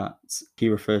 and that he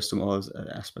refers to them all as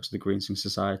aspects of the Greensing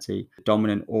Society,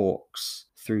 dominant orcs,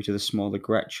 through to the smaller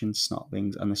Gretchen,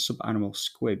 snotlings, and the sub-animal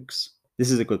squigs. This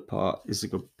is a good part. This is a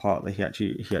good part that he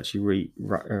actually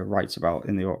writes about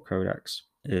in the Orc Codex,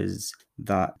 is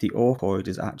that the orcoid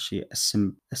is actually a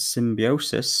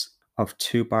symbiosis of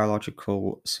two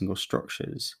biological single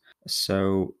structures.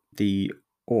 So the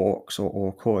orcs or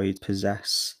orcoids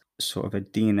possess sort of a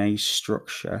DNA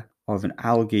structure of an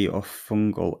algae or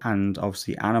fungal and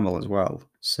obviously animal as well.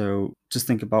 So just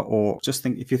think about orcs.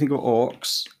 If you think of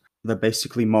orcs, they're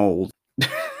basically mold.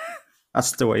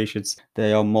 That's the way you should.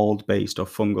 They are mold based or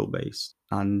fungal based,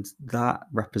 and that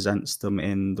represents them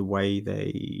in the way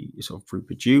they sort of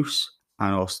reproduce,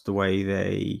 and also the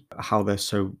way how they're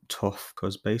so tough,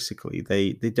 because basically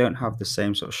they don't have the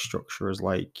same sort of structure as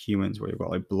like humans, where you've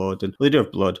got like blood, and well, they do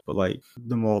have blood, but like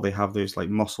the more they have those like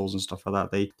muscles and stuff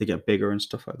like that, they get bigger and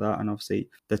stuff like that, and obviously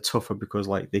they're tougher because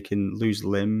like they can lose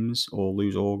limbs or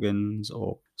lose organs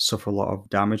or suffer a lot of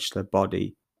damage to their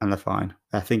body, and they're fine.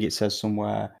 I think it says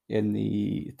somewhere in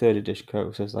the third edition code,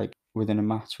 it says like within a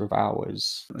matter of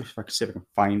hours. If I can see if I can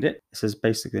find it, it says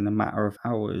basically in a matter of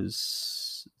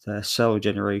hours, their cell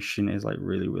regeneration is like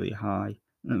really, really high.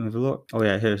 Let me have a look. Oh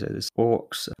yeah, here it is.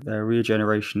 Orcs, their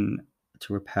regeneration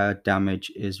to repair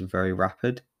damage is very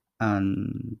rapid,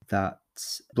 and that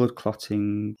blood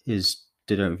clotting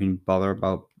they don't even bother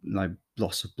about like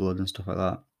loss of blood and stuff like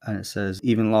that. And it says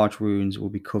even large wounds will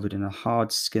be covered in a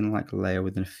hard skin-like layer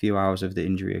within a few hours of the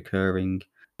injury occurring,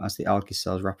 as the algae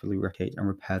cells rapidly replicate and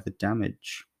repair the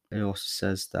damage. It also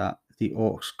says that the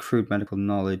orcs' crude medical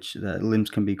knowledge that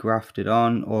limbs can be grafted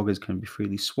on, organs can be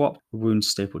freely swapped, wounds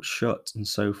stapled shut, and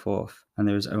so forth. And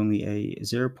there is only a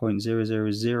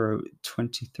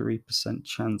 0.00023%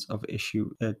 chance of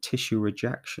tissue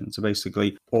rejection. So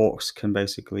basically, orcs can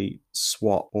basically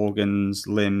swap organs,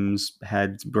 limbs,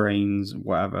 heads, brains,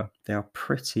 whatever. They are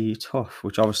pretty tough,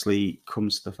 which obviously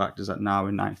comes to the fact is that now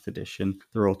in 9th edition,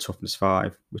 they're all toughness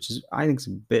 5, which is, I think, is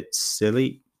a bit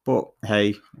silly. But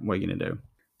hey, what are you going to do?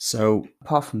 So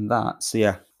apart from that, so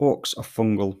yeah, orcs are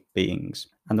fungal beings.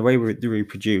 And the way they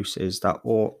reproduce is that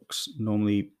orcs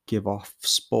normally give off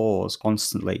spores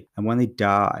constantly. And when they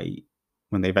die,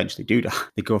 when they eventually do die,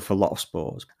 they go for a lot of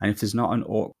spores. And if there's not an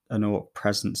orc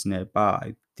presence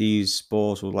nearby, these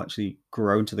spores will actually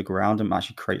grow into the ground and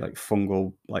actually create like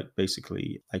fungal, like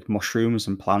basically like mushrooms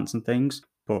and plants and things.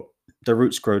 But the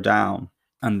roots grow down,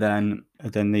 and then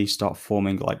they start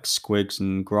forming like squigs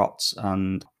and grots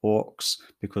and orcs,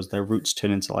 because their roots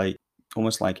turn into like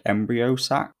almost like embryo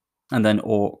sac. And then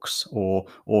orcs or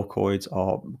orcoids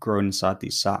are grown inside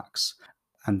these sacs,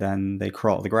 and then they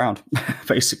crawl to the ground,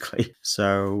 basically.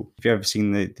 So if you've ever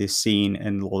seen the scene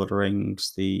in Lord of the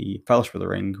Rings, the Fellowship of the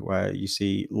Ring, where you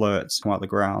see lurts come out of the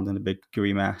ground in a big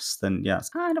gooey mess, then yeah, it's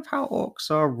kind of how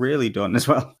orcs are really done as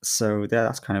well. So yeah,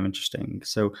 that's kind of interesting.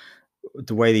 So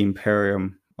the way the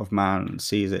Imperium of Man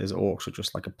sees it is orcs are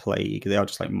just like a plague. They are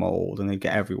just like mold, and they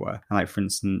get everywhere. And like, for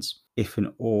instance, if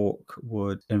an orc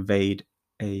would invade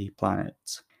a planet,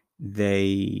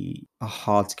 they are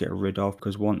hard to get rid of,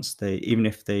 because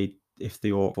if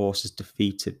the orc force is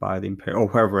defeated by the Imperium or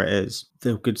whoever it is,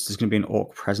 there's going to be an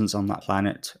orc presence on that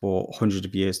planet for hundreds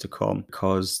of years to come,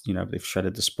 because they've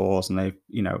shredded the spores, and they've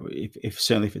if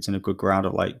certainly if it's in a good ground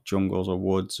of like jungles or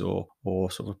woods or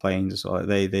sort of plains or so,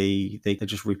 they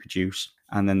just reproduce,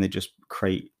 and then they just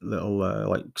create little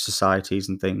like societies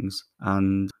and things,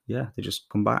 and yeah, they just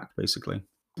come back basically.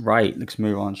 Right, let's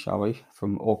move on, shall we,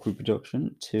 from orc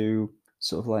reproduction to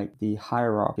sort of like the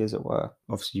hierarchy, as it were.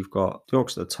 Obviously, you've got the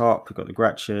orcs at the top, you've got the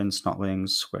Gretchen,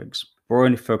 snotlings, squigs. We're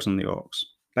only focusing on the orcs.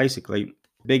 Basically,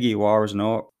 the bigger you are as an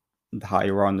orc, the higher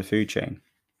you are on the food chain.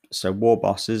 So war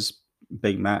bosses,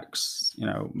 big mechs,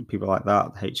 people like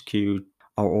that, the HQ,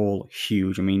 are all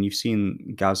huge. I mean, you've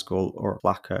seen Gazgul or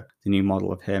Blacker, the new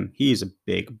model of him. He is a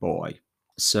big boy.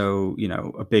 So,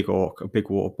 a big orc, a big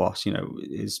water boss,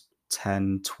 is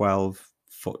 10, 12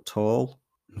 foot tall,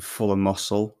 full of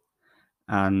muscle,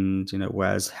 and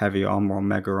wears heavy armor or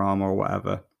mega armor or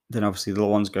whatever. Then obviously the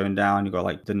ones going down, you've got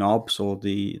like the nobs or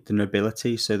the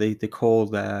nobility. So they call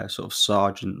their sort of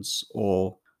sergeants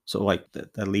or sort of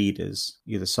like their leaders,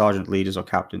 either sergeant leaders or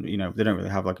captain. They don't really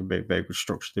have like a very good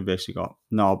structure. They've basically got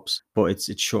knobs, but it's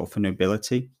short for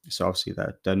nobility. So obviously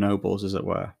they're nobles, as it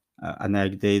were. And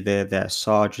they're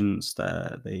sergeants.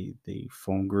 They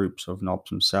form groups of knobs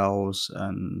themselves,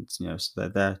 and so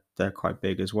they're quite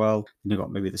big as well. And you've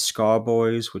got maybe the Scar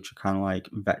Boys, which are kind of like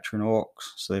veteran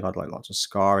orcs. So they've had like lots of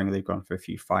scarring. They've gone for a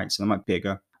few fights, and they're much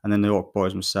bigger. And then the Orc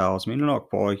Boys themselves. I mean, an Orc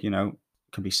Boy,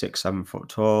 can be 6-7 foot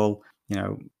tall.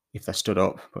 If they're stood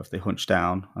up, but if they hunch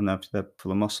down, and they're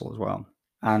full of muscle as well.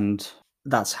 And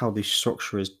that's how the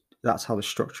structure is. That's how the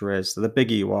structure is. So the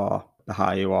bigger you are, the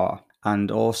higher you are.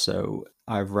 And also,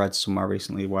 I've read somewhere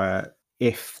recently where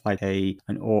if like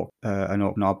an orc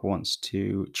nob wants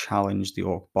to challenge the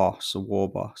orc boss, a war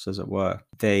boss, as it were,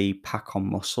 they pack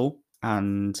on muscle,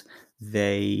 and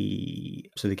they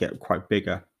get quite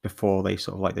bigger before they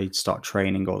sort of like they start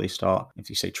training, or they start, if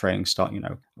you say training, start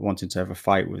wanting to have a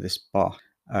fight with this boss.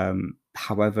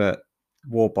 However,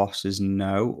 war bosses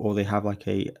know, or they have like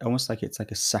almost like it's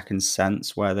like a second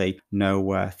sense where they know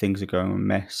where things are going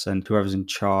amiss, and whoever's in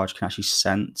charge can actually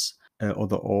sense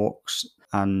other orcs,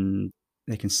 and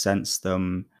they can sense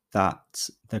them that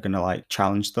they're going to like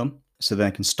challenge them, so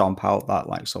they can stomp out that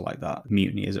that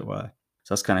mutiny, as it were.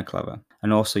 So that's kind of clever.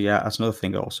 And also, yeah, that's another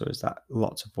thing also, is that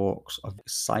lots of orcs are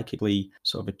psychically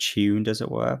sort of attuned, as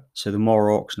it were. So the more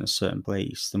orcs in a certain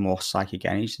place, the more psychic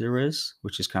energy there is,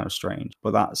 which is kind of strange.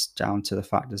 But that's down to the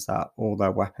fact is that all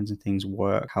their weapons and things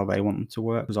work how they want them to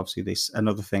work. Because obviously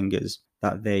another thing is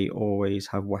that they always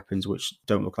have weapons which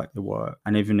don't look like they work.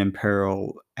 And even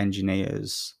Imperial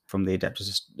engineers from the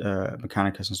Adeptus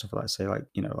Mechanicus and stuff like that say, like,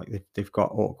 they've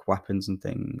got orc weapons and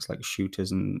things like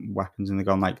shooters and weapons, and they're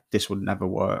going like, this would never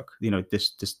work.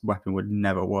 This weapon would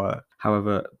never work.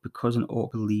 However, because an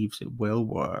orc believes it will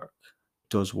work,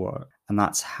 it does work. And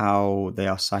that's how they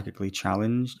are psychically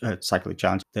challenged.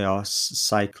 They are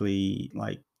psychically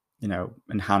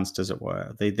enhanced, as it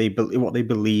were. What they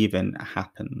believe in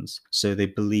happens. So they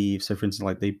believe. So for instance,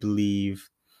 like they believe,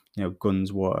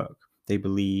 guns work. They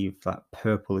believe that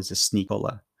purple is a sneak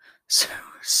color.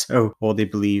 Or they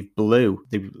believe blue.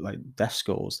 They like Death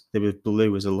Skulls. They believe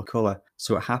blue is a look color.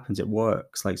 So it happens. It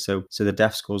works. So the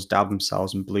Death Skulls dab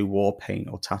themselves in blue war paint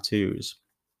or tattoos,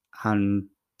 and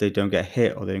they don't get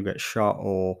hit, or they don't get shot,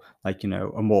 or a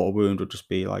mortal wound would just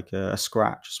be like a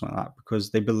scratch or something like that,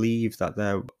 because they believe that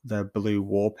their blue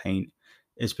war paint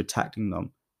is protecting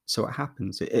them. So it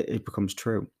happens. It becomes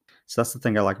true. So that's the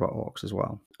thing I like about orcs as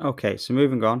well. Okay, so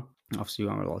moving on. Obviously, we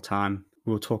don't have a lot of time.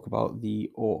 We'll talk about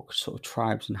the orc sort of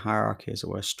tribes and hierarchy, as it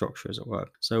were, structure, as it were.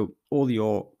 So all the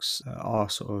orcs are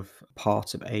sort of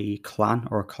part of a clan,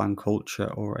 or a clan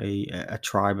culture, or a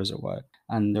tribe, as it were.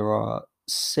 And there are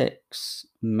 6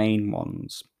 main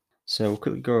ones. So we'll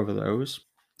quickly go over those.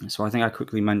 So I think I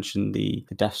quickly mentioned the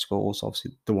Death Skulls,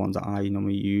 obviously the ones that I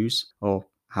normally use, or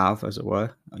have, as it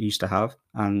were, I used to have.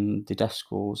 And the Death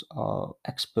Skulls are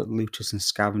expert looters and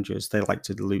scavengers. They like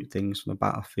to loot things from the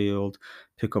battlefield,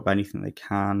 pick up anything they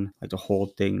can, like to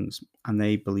hoard things. And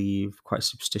they believe quite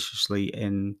superstitiously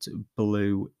in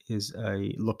blue is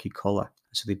a lucky colour.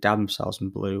 So they dab themselves in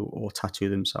blue or tattoo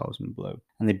themselves in blue.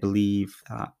 And they believe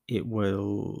that it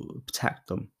will protect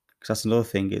them. Because that's another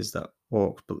thing, is that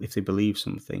orcs, if they believe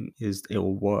something, is it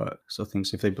will work. So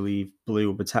things, if they believe blue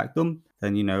will protect them,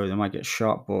 then they might get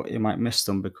shot, but it might miss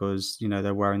them because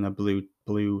they're wearing their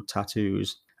blue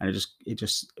tattoos, and it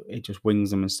just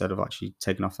wings them instead of actually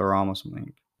taking off their arm or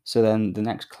something. So then the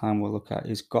next clan we'll look at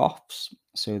is Goths.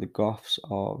 So the Goths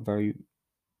are very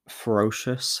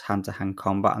ferocious hand-to-hand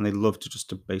combat, and they love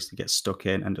to basically get stuck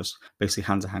in and just basically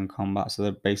hand-to-hand combat. So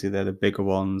they're the bigger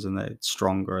ones, and they're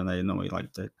stronger, and they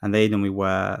normally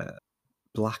wear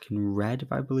black and red,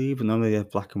 I believe, and normally they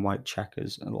have black and white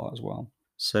checkers a lot as well.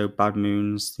 So Bad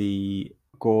Moons, the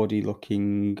gaudy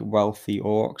looking wealthy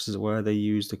orcs, as it were, they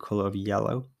use the colour of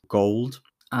yellow, gold,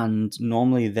 and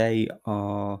normally they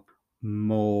are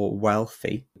more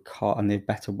wealthy and they have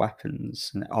better weapons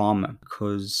and armour,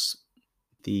 because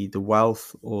the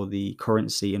wealth or the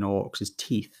currency in orcs is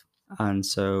teeth. And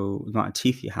so the amount of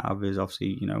teeth you have is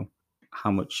obviously,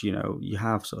 how much, you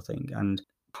have, sort of thing. And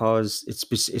because it's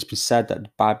been said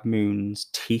that Bad Moon's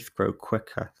teeth grow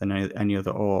quicker than any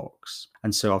other orcs.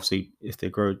 And so obviously if they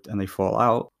grow and they fall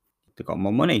out, they've got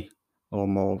more money or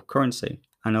more currency.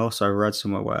 And also I read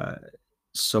somewhere where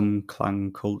some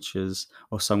clan cultures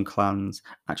or some clans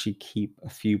actually keep a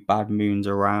few Bad Moons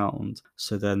around,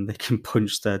 so then they can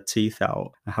punch their teeth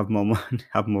out and have more money,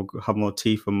 have more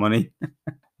teeth and money.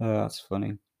 That's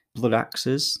funny. Blood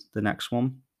Axes, the next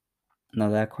one. Now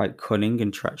they're quite cunning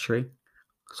and treachery,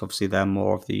 because obviously they're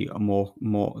more of the more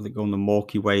they go on the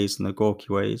Morky ways and the Gorky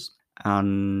ways.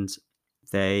 and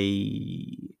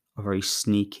they are very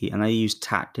sneaky, and they use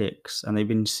tactics, and they've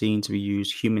been seen to be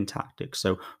used human tactics,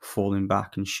 so falling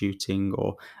back and shooting,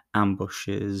 or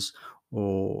ambushes,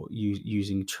 or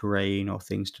using terrain or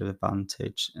things to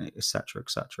advantage, etc.,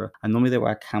 etc. And normally they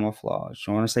wear camouflage.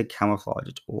 So when I say camouflage,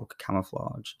 it's orc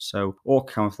camouflage. So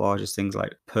orc camouflage is things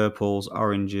like purples,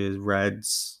 oranges,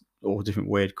 reds, all different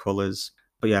weird colors.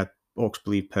 But yeah, orcs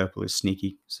believe purple is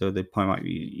sneaky, so they probably might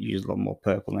use a lot more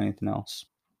purple than anything else.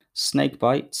 Snake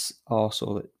bites are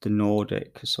sort of the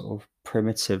Nordic sort of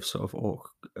primitive sort of orc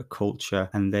culture,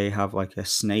 and they have like a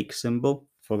snake symbol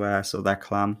for their sort of their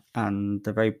clan, and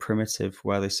they're very primitive,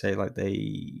 where they say like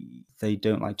they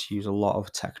don't like to use a lot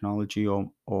of technology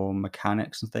or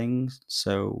mechanics and things,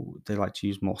 so they like to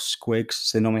use more squigs.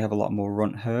 So they normally have a lot more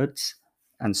runt herds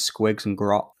and squigs and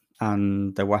grot,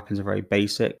 and their weapons are very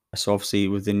basic. So obviously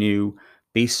with the new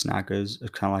Beast Snaggers, it's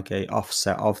kind of like a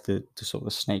offset of the sort of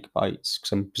the snake bites,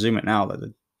 because I'm presuming now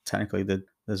that technically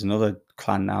there's another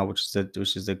clan now, which is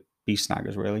the Beast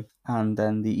Snaggers really. And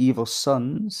then the Evil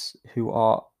Sons, who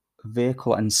are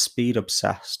vehicle and speed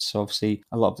obsessed. So obviously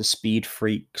a lot of the speed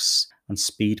freaks and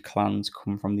speed clans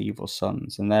come from the Evil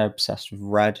Sons, and they're obsessed with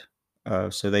red.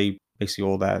 So they basically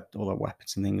all their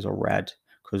weapons and things are red,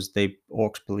 because they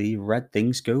orcs believe red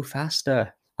things go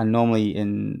faster. And normally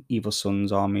in Evil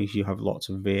Sun's armies, you have lots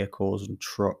of vehicles and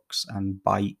trucks and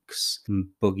bikes and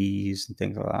buggies and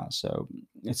things like that. So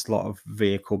it's a lot of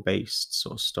vehicle-based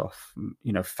sort of stuff,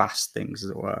 fast things, as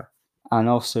it were. And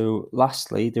also,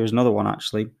 lastly, there's another one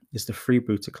actually, is the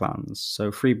freebooter clans.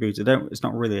 So freebooter, it's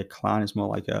not really a clan, it's more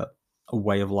like a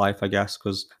way of life, I guess,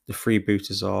 because the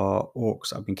freebooters are orcs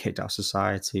that have been kicked out of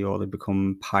society, or they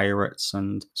become pirates.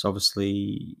 And so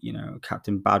obviously,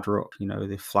 Captain Badrock,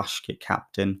 the flash kit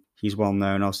captain, he's well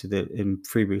known. Obviously, in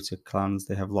freebooter clans,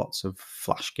 they have lots of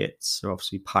flash kits, so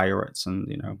obviously pirates, and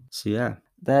so yeah,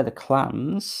 they're the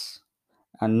clans.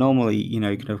 And normally, you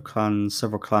could have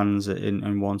several clans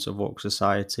in one sort of orc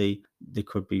society. They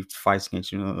could be fighting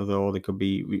against one another, or they could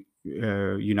be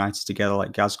united together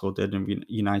like Gazgul did, and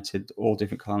united all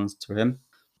different clans to him.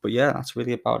 But yeah, that's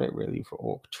really about it, really, for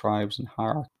orc tribes and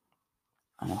hierarchy.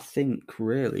 And I think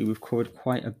really we've covered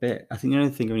quite a bit. I think the only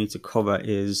thing we need to cover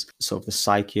is sort of the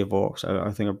psyche of orcs.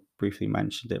 I think I briefly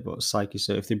mentioned it, but psyche.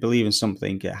 So if they believe in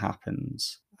something, it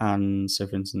happens. And so,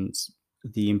 for instance,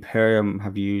 the Imperium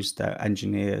have used their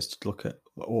engineers to look at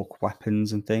orc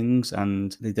weapons and things,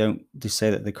 and they say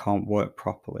that they can't work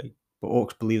properly, but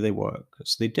orcs believe they work,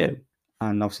 so they do.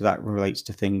 And obviously that relates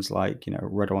to things like,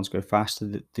 red ones go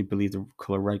faster. They believe the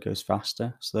color red goes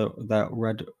faster, so that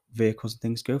red vehicles and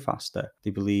things go faster. They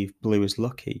believe blue is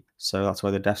lucky, so that's why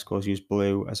the death scores use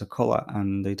blue as a color,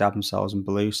 and they dab themselves in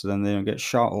blue, so then they don't get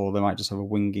shot, or they might just have a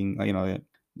winging, they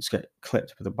just get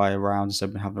clipped by a round instead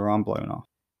of have their arm blown off.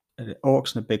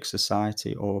 Orcs in a big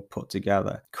society, or put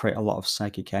together, create a lot of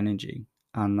psychic energy.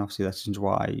 And obviously that's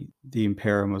why the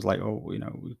Imperium was like, oh, we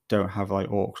don't have like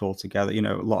orcs all together.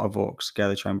 A lot of orcs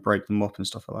together, try and break them up and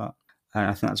stuff like that. And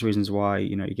I think that's reasons why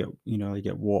you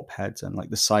get warp heads and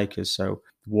like the psychers. So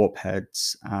warp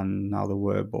heads, and now the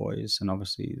word boys, and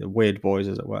obviously the weird boys,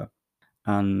 as it were.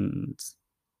 And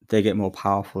they get more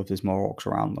powerful if there's more orcs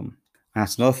around them. And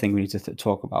that's another thing we need to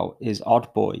talk about is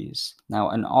odd boys. Now,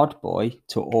 an odd boy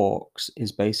to orcs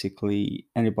is basically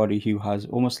anybody who has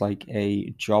almost like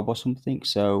a job or something.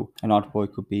 So an odd boy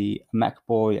could be a mech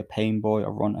boy, a pain boy, a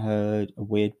runt herd, a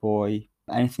weird boy,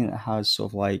 anything that has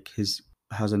sort of like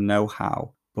has a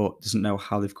know-how but doesn't know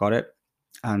how they've got it.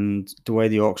 And the way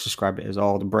the orcs describe it is,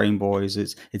 oh, the brain boys,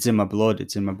 it's in my blood,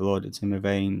 it's in my blood, it's in my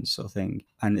veins, sort of thing.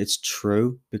 And it's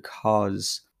true,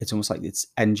 because it's almost like it's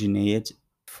engineered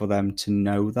for them to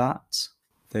know that.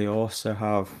 They also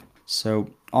have, so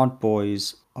odd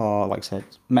boys are, like I said,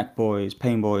 mech boys,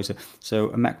 pain boys.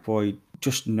 So a mech boy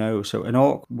just knows. So an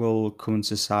orc will come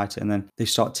into society, and then they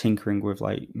start tinkering with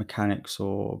like mechanics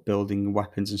or building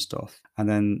weapons and stuff. And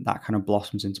then that kind of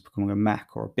blossoms into becoming a mech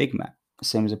or a big mech.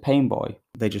 Same as a pain boy.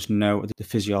 They just know the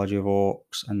physiology of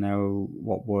orcs and know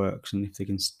what works, and if they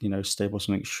can, stable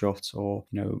something shut, or,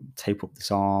 tape up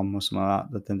this arm or something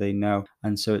like that, then they know.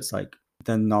 And so it's like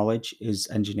their knowledge is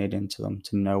engineered into them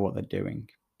to know what they're doing,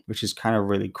 which is kind of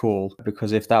really cool.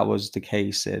 Because if that was the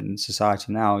case in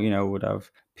society now, would have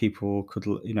people could,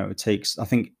 it takes, I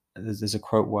think there's a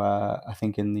quote where I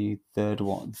think in the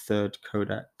third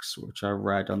codex, which I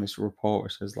read on this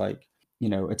report, it says like,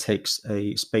 it takes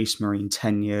a space marine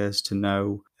 10 years to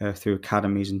know, through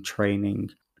academies and training,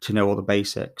 to know all the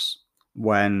basics,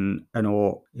 when an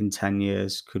orc in 10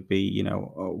 years could be, a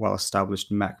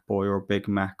well-established mech boy, or a big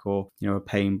mech, or, a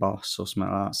pain boss or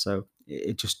something like that. So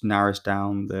it just narrows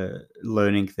down the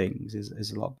learning things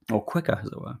is a lot more quicker, as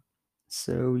it were.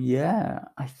 So yeah,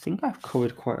 I think I've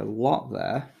covered quite a lot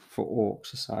there for Orc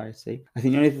Society. I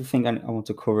think the only other thing I want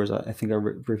to cover is I think I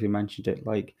briefly mentioned it,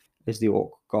 like, is the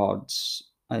Orc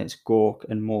gods, and it's Gork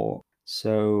and Mork.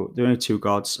 So there are only two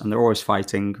gods, and they're always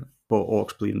fighting, but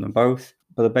Orcs believe in them both.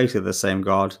 But they're basically the same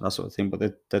god, that sort of thing, but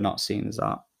they're not seen as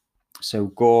that. So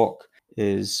Gork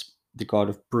is the god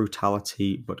of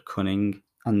brutality but cunning,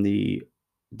 and the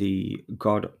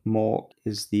god Mork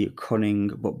is the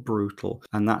cunning but brutal,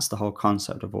 and that's the whole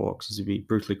concept of orcs, is to be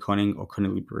brutally cunning or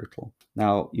cunningly brutal.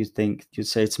 Now you'd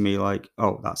say to me like,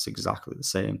 oh, that's exactly the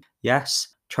same. Yes,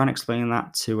 try and explain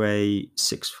that to a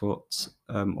 6 foot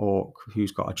orc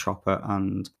who's got a chopper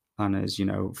and is,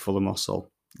 full of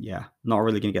muscle. Yeah, not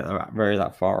really going to get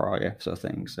that far, are you? Sort of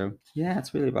thing. So yeah,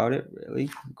 that's really about it. Really,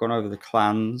 I've gone over the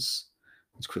clans.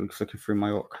 Just quickly flicking through my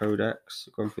orc codex,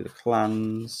 going through the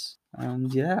clans,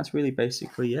 and yeah, that's really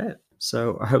basically it.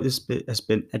 So I hope this bit has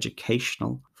been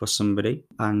educational for somebody,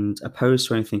 and opposed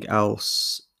to anything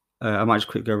else, I might just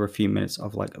quickly go over a few minutes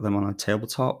of like them on a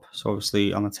tabletop. So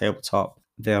obviously on the tabletop,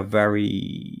 they're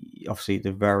very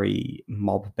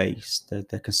mob based.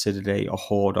 They're considered a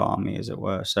horde army, as it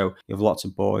were. So you have lots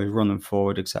of boys, run them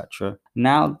forward, etc.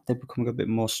 Now they're becoming a bit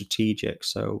more strategic.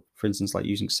 So for instance, like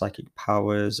using psychic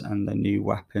powers and the new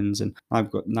weapons, and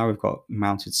now we've got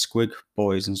mounted squig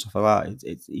boys and stuff like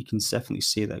that. You can definitely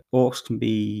see that orcs could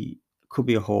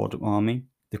be a horde army.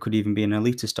 There could even be an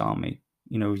elitist army.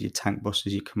 With your tank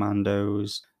busters, your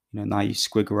commandos. Now your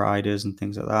squig riders and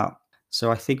things like that. So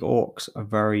I think orcs are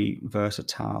very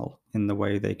versatile in the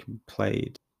way they can be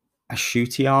played. A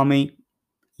shooty army,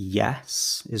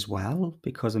 yes, as well,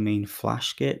 because I mean,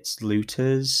 flash gits,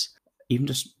 looters, even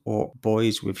just orc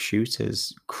boys with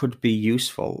shooters could be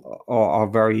useful,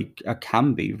 or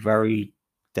can be very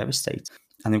devastating.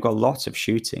 And they've got lots of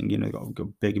shooting. They've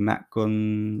got big mech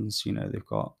guns. They've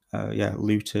got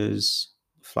looters,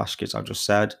 flash kits. I've just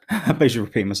said. I basically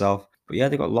repeat myself, but yeah,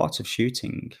 they've got lots of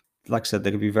shooting. Like I said, they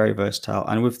can be very versatile.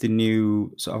 And with the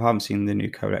new, I haven't seen the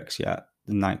new codex yet,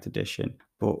 the 9th edition,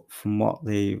 but from what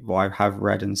I have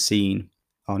read and seen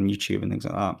on YouTube and things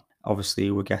like that, obviously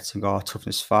we're getting our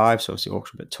toughness 5, so obviously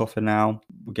orcs are a bit tougher now.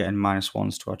 We're getting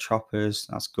 -1s to our choppers.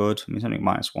 That's good. I mean, it's only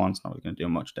 -1, it's not really going to do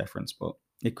much difference, but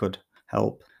it could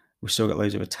help. We still get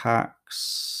loads of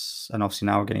attacks, and obviously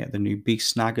now we're going to get the new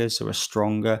Beast Snaggas, so we're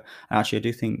stronger. And actually, I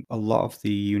do think a lot of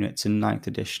the units in 9th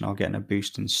edition are getting a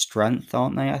boost in strength,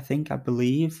 aren't they? I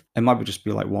believe. It might just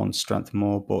be like 1 strength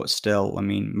more, but still, I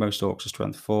mean, most orcs are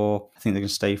strength 4. I think they're going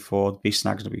to stay 4. The Beast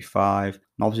Snaggas will be 5.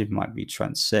 And obviously, it might be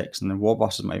strength 6. And then War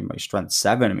Bosses might be strength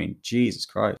 7. I mean, Jesus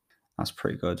Christ. That's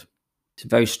pretty good. It's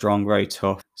very strong, very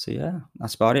tough. So yeah,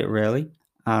 that's about it, really.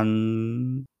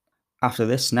 And after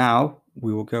this now,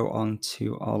 we will go on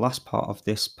to our last part of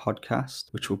this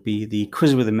podcast, which will be the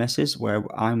quiz with the missus, where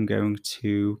I'm going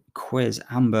to quiz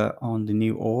Amber on the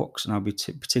new orcs, and I'll be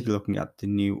particularly looking at the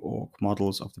new orc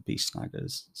models of the Beast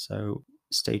Snaggas. So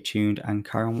stay tuned and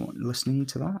carry on listening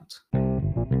to that.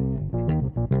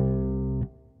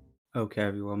 Okay,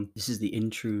 everyone, this is the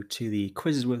intro to the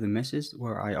Quizzes with the Missus,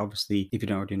 where I obviously, if you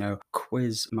don't already know,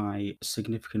 quiz my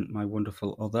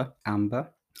wonderful other,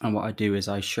 Amber. And what I do is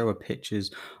I show her pictures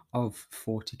of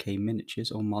 40k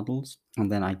miniatures or models,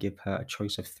 and then I give her a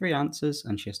choice of 3 answers,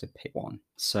 and she has to pick one.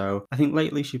 So I think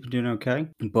lately she's been doing okay,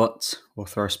 but we'll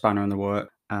throw a spanner in the work.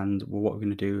 And what we're going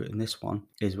to do in this one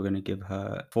is we're going to give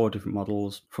her 4 different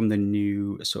models from the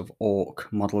new sort of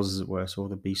orc models, as it were, so all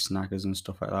the Beast Snaggers and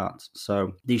stuff like that.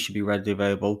 So these should be readily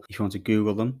available if you want to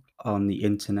Google them on the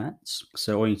internet.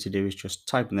 So all you need to do is just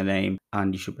type in the name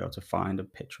and you should be able to find a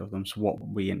picture of them. So what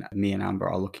me and Amber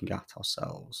are looking at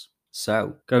ourselves.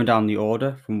 So going down the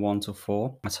order from 1 to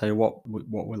 4, I'll tell you what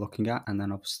we're looking at, and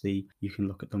then obviously you can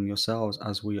look at them yourselves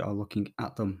as we are looking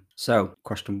at them. So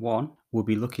question 1, we'll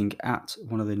be looking at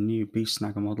one of the new Beast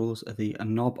Snagga models, the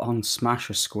Knob on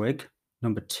Smasher Squig.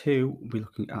 Number 2, we'll be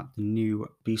looking at the new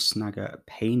Beast Snagga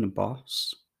Pain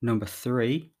Boss. Number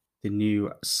 3, the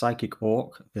new Psychic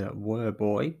Orc, the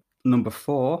Werboy. Number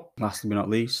 4, lastly but not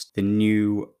least, the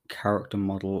new character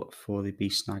model for the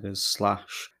Beast Snaggas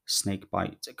 /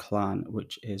 Snakebite clan,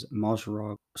 which is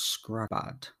Mosrog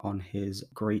Scrabad on his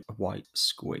Great White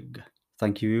Squig.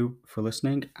 Thank you for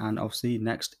listening, and obviously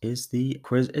next is the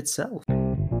quiz itself.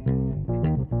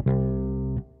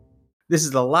 This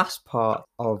is the last part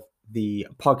of the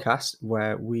podcast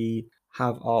where we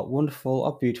have our wonderful,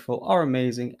 our beautiful, our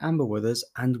amazing Amber with us,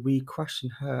 and we question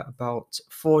her about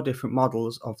 4 different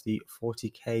models of the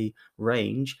 40k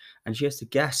range, and she has to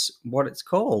guess what it's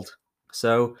called.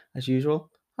 So, as usual,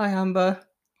 hi Amber.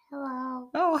 Hello.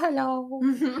 Oh, Oh, hello.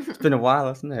 It's been a while,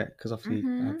 hasn't it? Because obviously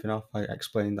I've been off. I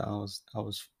explained that I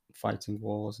was fighting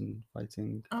wars and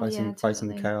fighting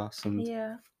totally. chaos and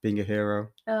Yeah. being a hero.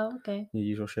 Oh, okay. Your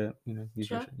usual shit,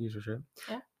 Sure. usual shit.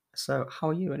 Yeah. So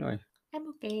how are you anyway? I'm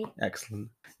okay. Excellent.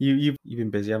 You've been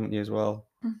busy, haven't you, as well?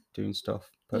 Mm. Doing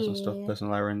stuff,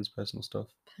 personal errands, personal stuff.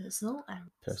 Personal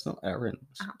errands. Personal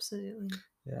errands. Absolutely.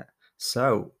 Yeah.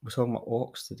 So we're talking about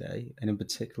orcs today, and in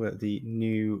particular the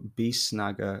new Beast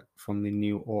Snagga from the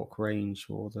new orc range,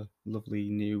 or the lovely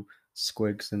new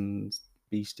squigs and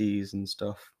beasties and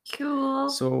stuff. Cool.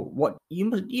 So what I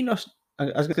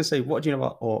was going to say, what do you know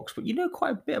about orcs? But you know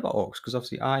quite a bit about orcs because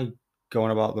obviously I go on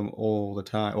about them all the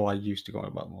time, or I used to go on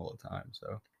about them all the time.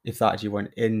 So if that actually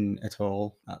went in at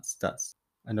all, that's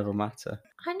another matter.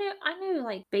 I know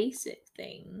like basic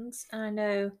things. I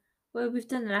know we've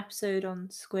done an episode on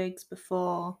squigs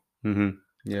before.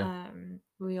 Yeah.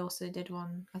 We also did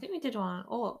one. I think we did one on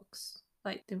orcs,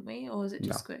 like, didn't we? Or was it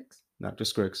just squigs? No,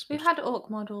 just squigs. We've had orc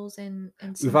models in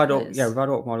some we've had quiz. we've had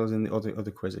orc models in the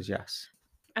other quizzes, yes.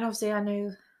 And obviously, I know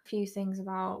a few things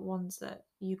about ones that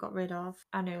you got rid of.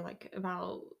 I know like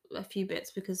about a few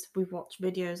bits because we've watched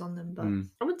videos on them, but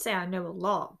I wouldn't say I know a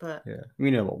lot. But yeah, we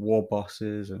know about war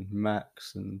bosses and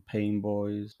mechs and pain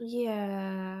boys.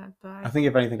 Yeah, but I think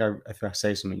if anything, if I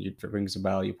say something, if it rings a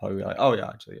bell, you'll probably be like, "Oh yeah,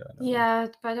 actually, yeah." I know yeah,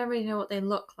 but I don't really know what they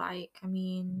look like. I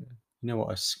mean, you know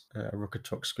what a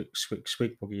Rukkatuk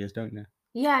squig buggy is, don't you?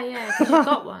 yeah, because you've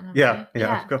got one. Yeah, You?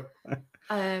 I've got.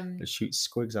 It It shoots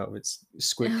squigs out of its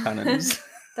squig cannons.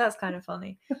 That's kind of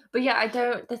funny. But yeah,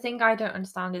 the thing I don't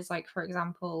understand is, like, for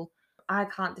example, I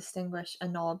can't distinguish a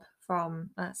knob from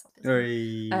I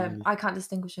can't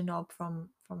distinguish a knob from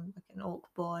like an orc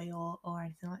boy or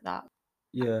anything like that.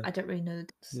 Yeah. I don't really know.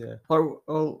 Yeah.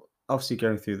 Well, obviously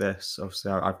going through this,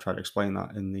 obviously I've tried to explain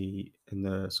that in the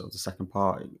sort of the second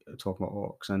part, talking about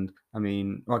orcs, and I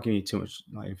mean, I'm not giving you too much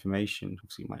like information.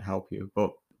 Obviously, it might help you,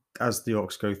 but as the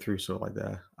orcs go through sort of like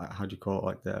their how do you call it,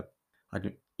 like their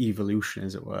evolution,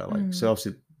 as it were. Like so,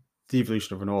 obviously, the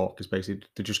evolution of an orc is basically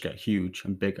to just get huge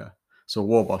and bigger. So a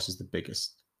war boss is the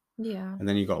biggest. Yeah. And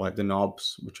then you got like the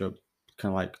knobs, which are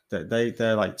kind of like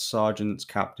they're like sergeants,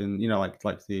 captain, like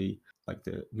the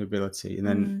nobility. And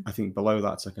then I think below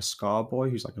that's like a scar boy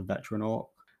who's like a veteran orc,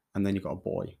 and then you've got a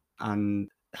boy. And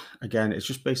again, it's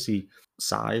just basically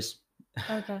size.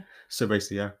 Okay. So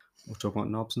basically, yeah, we'll talk about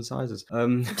knobs and sizes.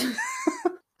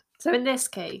 So in this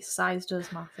case, size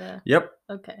does matter. Yep.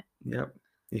 Okay. Yep.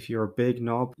 If you're a big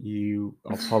knob, you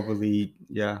are probably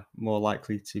more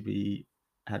likely to be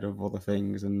ahead of other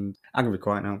things. And I'm gonna be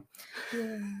quiet now.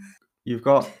 Yeah. You've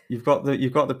got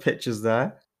the pictures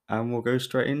there, and we'll go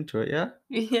straight into it. Yeah.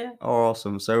 Yeah. Oh,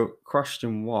 awesome. So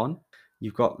question 1,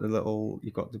 you've got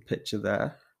the picture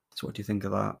there. So what do you think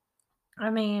of that?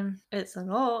 I mean, it's an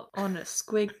orc on a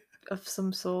squig of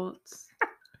some sorts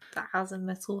that has a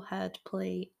metal head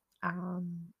plate.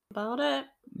 About it.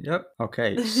 Yep.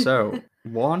 Okay. So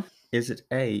 1, is it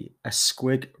A,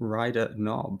 squig rider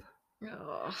knob?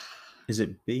 Ugh. Is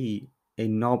it B, a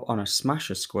knob on a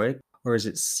smasher squig? Or is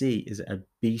it C, is it a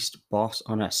beast boss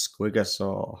on a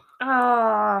squigosaur?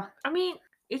 I mean,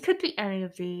 it could be any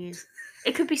of these.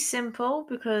 It could be simple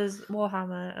because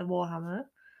Warhammer.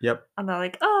 Yep. And they're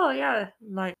like, oh yeah,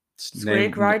 like Just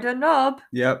squig rider knob.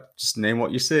 Yep. Just name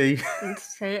what you see.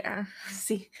 Say it.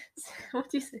 See. What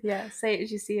do you say? Yeah, say it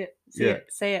as you see it.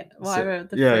 Say it. So- Whatever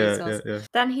the yeah, phrase yeah, was. yeah.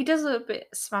 Then he does a bit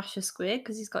smash a squig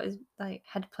because he's got his like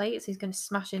head plate, so he's going to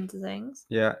smash into things.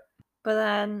 Yeah. But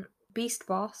then Beast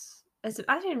Boss I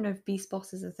don't even know if Beast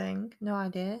Boss is a thing. No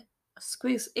idea.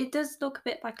 Squigs. It does look a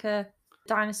bit like a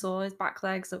dinosaur. His back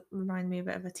legs remind me a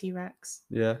bit of a T-Rex.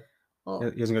 Yeah.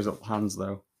 Or, He hasn't got his little hands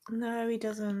though. no, he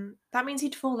doesn't. That means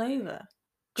he'd fall over.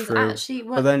 Because True. actually,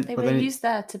 they were used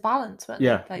there to balance, weren't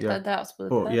yeah, they? Like yeah. that's the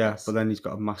But purpose. yeah, but then he's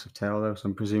got a massive tail though, so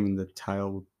I'm presuming the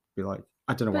tail would be like,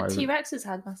 I don't know why. But T-Rexes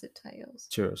had massive tails.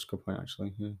 True, that's a good point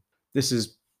actually. Yeah. This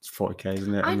is 40k,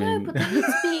 isn't it? I know, but they need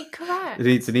to be correct.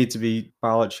 They need to be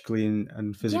biologically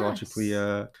and physiologically.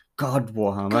 Yes. God,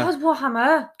 Warhammer. God,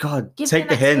 Warhammer. God, Give take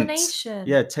me the an hint. explanation.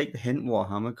 Yeah, take the hint,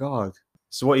 Warhammer. God.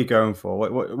 So what are you going for?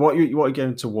 What are you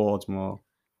going towards more?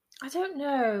 I don't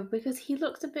know, because he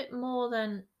looks a bit more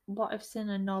than what I've seen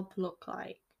a knob look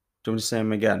like. Do you want me to say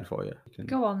them again for you?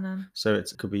 Go on then. So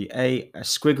it could be A,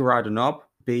 squig rider knob,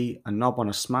 B, a knob on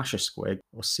a smasher squig,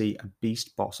 or C, a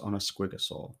beast boss on a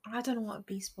squigosaur. I don't know what a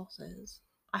beast boss is.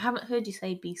 I haven't heard you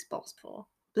say beast boss before.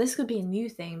 But this could be a new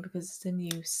thing because it's a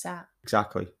new set.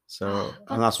 Exactly. So,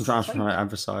 and that's what I'm trying to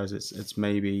emphasize. It's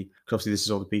maybe, because obviously this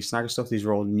is all the Beast Snagga stuff. These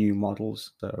are all new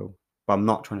models. So, but I'm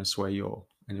not trying to sway you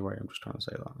anyway. I'm just trying to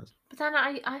say that. But then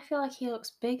I feel like he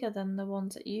looks bigger than the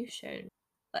ones that you showed.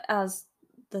 as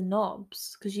the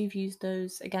knobs, because you've used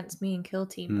those against me in Kill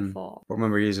Team before. But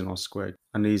remember, using our squig,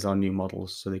 and these are new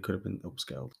models, so they could have been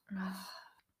upscaled.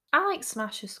 I like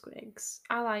Smasher Squigs.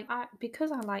 Because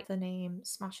I like the name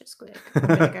Smasher Squig. I'm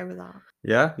gonna go with that.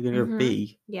 Yeah, you're gonna go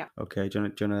B. Yeah. Okay. Do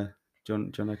you wanna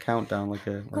count down like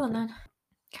a? Go on then.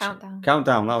 Countdown.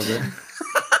 Countdown. That was it.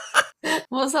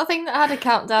 What's that thing that had a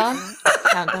countdown?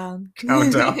 Countdown.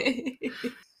 Countdown.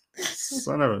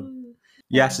 Son of a.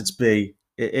 Yes, it's B.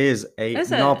 It is a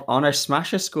knob on a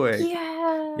Smasher Squig. Yeah.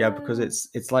 Yeah, because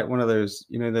it's like one of those,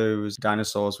 those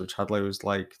dinosaurs which had those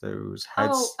heads.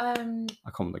 Oh, I can't remember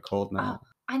what they're called now.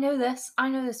 I know this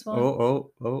one.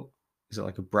 Oh. Is it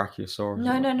like a brachiosaurus?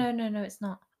 No, it's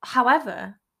not.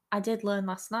 However, I did learn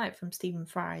last night from Stephen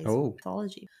Fry's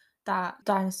mythology that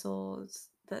dinosaurs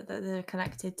that they're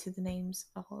connected to the names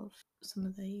of some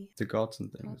of the gods and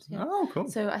things. Gods, yeah. Oh, cool.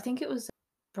 So I think it was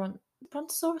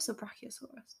Brontosaurus or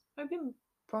Brachiosaurus. Maybe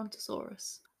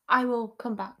Brontosaurus. I will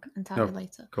come back and tell you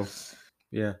later. Cool.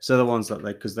 Yeah, so the ones that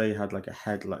because they had like a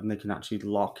head, and they can actually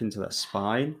lock into their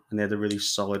spine, and they had a really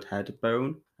solid head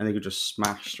bone, and they could just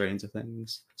smash straight into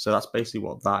things. So that's basically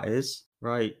what that is,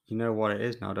 right? You know what it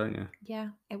is now, don't you?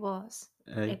 Yeah, it was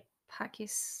a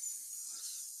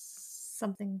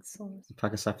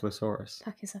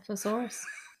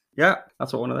Pachycephalosaurus. Yeah,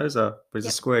 that's what one of those are. But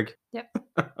it's a squig. Yep.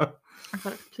 I've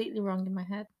got it completely wrong in my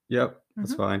head. Yep,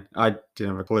 that's fine. I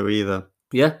didn't have a clue either.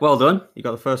 Yeah, well done. You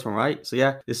got the first one right. So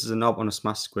yeah, this is a knob on a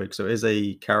smash squig. So it is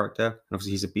a character. And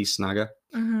obviously he's a Beast Snagga.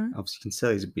 Obviously you can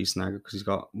tell he's a Beast Snagga because he's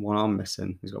got one arm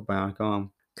missing. He's got a bionic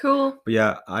arm. Cool. But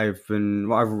yeah,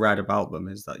 what I've read about them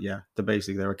is that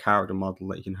they're a character model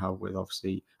that you can have with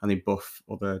obviously, and they buff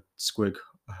other squig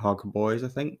hog boys, I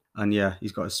think. And yeah,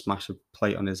 he's got a smasher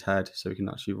plate on his head, so he can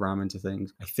actually ram into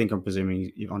things. I'm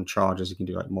presuming on charges he can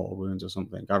do like mortal wounds or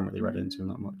something. I haven't really read into him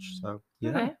that much. So yeah.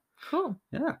 Okay. Cool.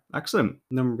 Yeah, excellent.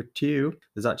 Number 2,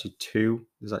 there's actually 2.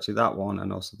 There's actually that one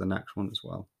and also the next one as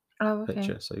well. Oh, okay.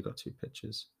 Picture. So you've got 2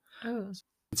 pictures. Oh. It's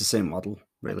the same model,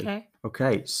 really.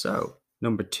 Okay. So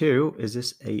number 2, is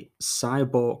this a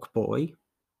cyborg boy?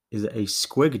 Is it a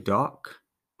squig doc?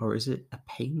 Or is it a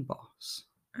pain boss?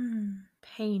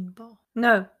 Pain boss.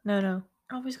 No.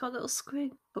 Oh, he's got a little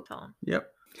squig book on.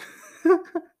 Yep.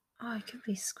 Oh, it could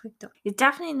be squig doc. He's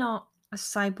definitely not a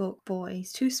cyborg boy.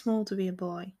 He's too small to be a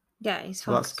boy. Yeah, he's fast.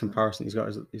 So that's the comparison. He's got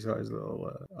his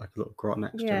little like a little grot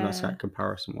next to him. That's that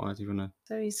comparison wise, even.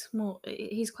 So he's small.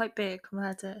 He's quite big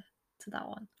compared to that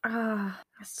one. A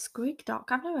squig doc.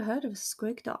 I've never heard of a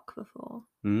squig doc before.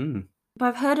 But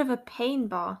I've heard of a pain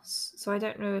boss, so I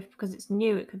don't know if because it's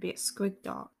new it could be a squig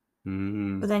doc.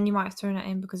 But then you might have thrown it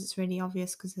in because it's really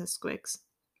obvious because there's squigs.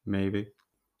 Maybe.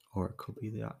 Or it could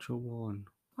be the actual one.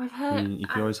 I've heard. You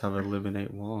can always have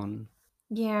eliminate one.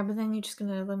 Yeah, but then you're just going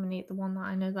to eliminate the one that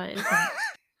I know that isn't.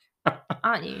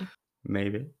 Aren't you?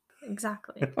 Maybe.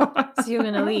 Exactly. So you're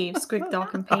going to leave Squig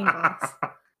Doc and Pain Boss.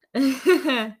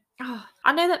 I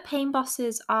know that Pain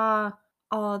Bosses are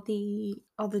the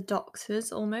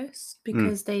doctors almost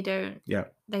because they don't. Yeah.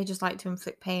 They just like to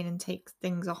inflict pain and take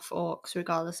things off orcs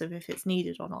regardless of if it's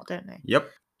needed or not, don't they?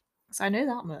 Yep. So I know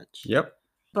that much. Yep.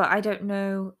 But I don't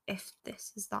know if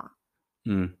this is that.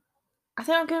 I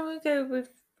think I'm going to go with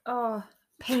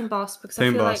Pain Boss because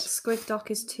I feel like Squig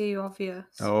Doc is too obvious.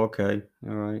 Oh, okay.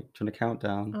 All right. Do you want to count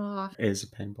down? It is a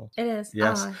Pain Boss. It is.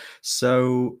 Yes.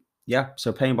 So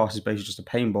Pain Boss is basically just a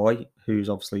pain boy who's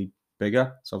obviously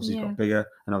bigger. So obviously he's got bigger,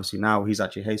 and obviously now he's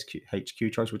actually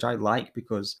HQ choice, which I like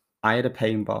because I had a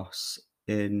Pain Boss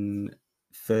in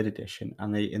 3rd edition,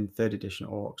 and in 3rd edition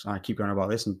orcs, and I keep going about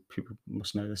this, and people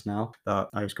must know this now, that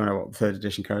I was going about the 3rd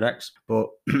edition codex, but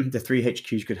the 3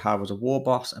 HQs you could have was a war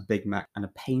boss, a big mech, and a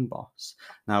pain boss.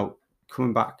 Now,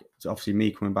 coming back to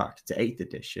 8th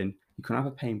edition, you couldn't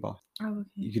have a pain boss. Oh, okay.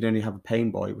 You could only have a pain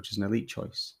boy, which is an elite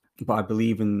choice. But I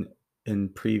believe in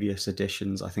previous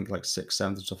editions, I think like 6th, 7th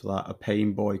and stuff like that, a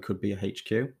pain boy could be a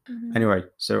HQ. Anyway,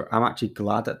 so I'm actually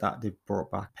glad that they've brought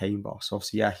back Pain Boss.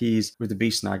 Obviously, he's with the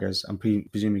Beast Snaggas. I'm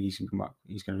presuming he's going to come back.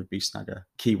 He's going to be Beast Snagga,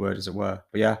 keyword as it were.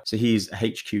 But so he's a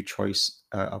HQ choice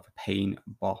of a pain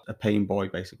boss, a pain boy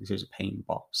basically. So he's a pain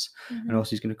boss, and also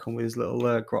he's going to come with his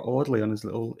little grot orderly on his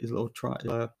little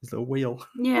wheel.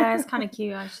 Yeah, it's kind of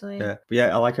cute actually. But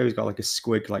I like how he's got like a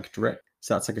squig like drip.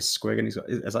 So that's like a squig, and it's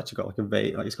actually got like a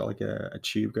vein, like it's got like a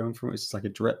tube going from it. It's just like a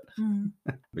drip.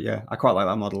 But I quite like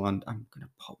that model, and I'm gonna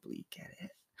probably get it.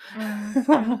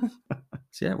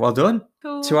 So well done.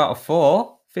 Cool. 2 out of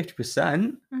 4,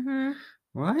 50%.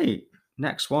 Right,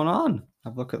 next one on.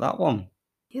 Have a look at that one.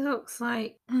 He looks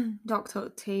like Dr.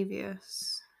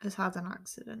 Octavius has had an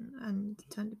accident and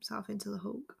turned himself into the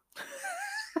Hulk.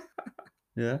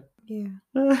 Yeah. Yeah.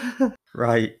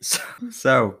 Right.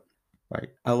 So, right.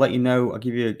 I'll let you know. I'll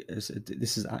give you.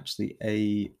 This is actually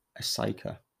a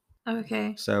psyker.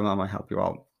 Okay. So that might help you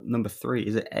out. Number 3.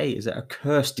 Is it A? Is it a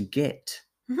cursed git?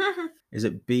 Is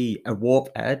it B? A warp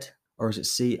head? Or is it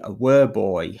C? A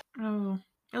wereboy? Oh,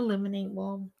 eliminate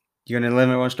one. You're gonna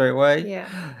eliminate one straight away? Yeah.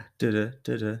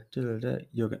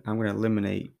 I'm gonna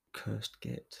eliminate cursed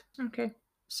git. Okay.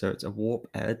 So it's a warp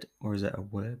head or is it a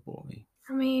wereboy?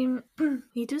 I mean,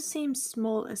 he does seem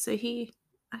smaller, so I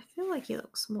feel like he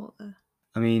looks smaller.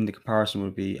 I mean, the comparison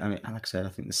would be, I mean, like I said, I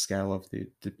think the scale of the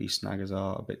Beast Snaggas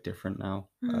are a bit different now.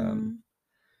 I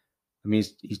mean,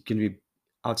 he's going to be,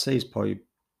 I'd say he's probably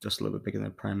just a little bit bigger than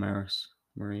a Primaris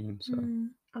Marine. So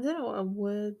I don't know what a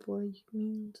word boy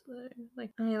means though.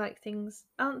 Like, I mean, like things,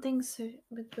 aren't things so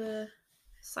with the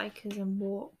psychers and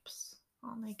warps,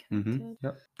 aren't they connected?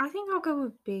 Yep. I think I'll go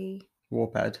with B.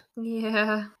 Warp head.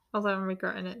 Yeah. Although I'm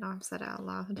regretting it now I've said it out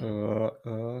loud.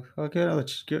 Okay,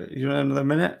 let's give you another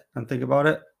minute and think about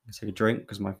it. I'll take a drink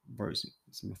because my throat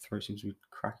seems to be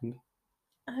cracking.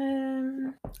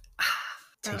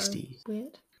 Tasty.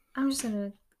 Weird. I'm just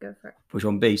gonna go for it. Which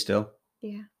one? B still?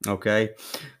 Yeah. Okay.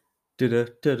 It's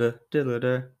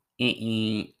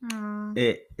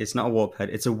not a warp head.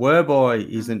 It's a wereboy.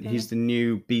 He's the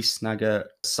new Beast Snagga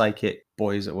psychic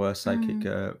boy, as it were, psychic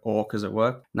orc, as it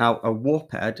were. Now, a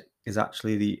warp head is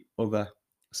actually the other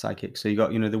psychic. So you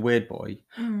got the weird boy,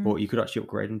 but you could actually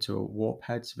upgrade him to a warp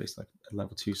head, so it's like a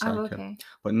level 2 psychic. Oh, okay.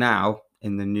 But now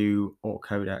in the new orc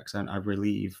codex, and I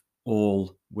relieve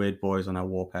all weird boys on our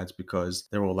warp heads because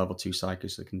they're all level 2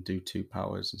 psychics that can do 2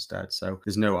 powers instead. So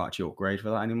there's no actual upgrade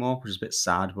for that anymore, which is a bit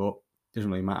sad, but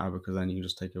doesn't really matter because then you can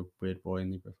just take a weird boy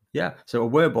and so a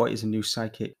weird boy is a new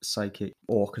psychic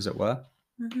orc, as it were.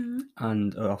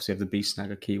 And obviously have the Beast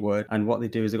Snagga keyword. And what they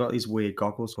do is they've got these weird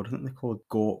goggles. What I think they're called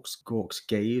Gork's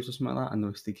gaze or something like that.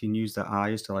 And they can use their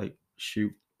eyes to like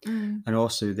shoot. And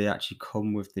also they actually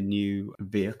come with the new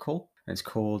vehicle. And it's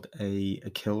called a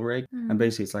kill rig. And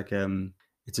basically it's like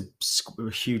it's a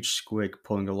huge squig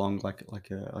pulling along like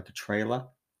a trailer.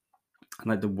 And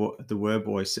like the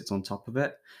wereboy sits on top of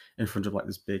it in front of like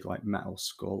this big like metal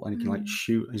skull, and he can like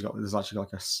shoot. There's actually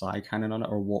like a side cannon on it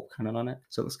or a warp cannon on it,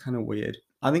 so it looks kind of weird.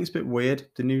 I think it's a bit weird,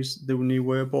 the new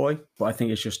wereboy, but I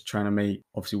think it's just trying to make,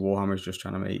 obviously Warhammer's just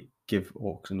trying to give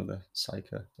orcs another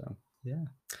psyker. So yeah,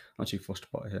 not too fussed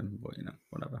about him, but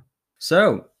whatever.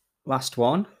 So last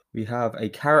one, we have a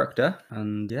character,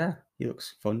 and yeah, he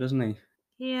looks fun, doesn't he?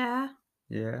 Yeah.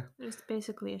 Yeah. It's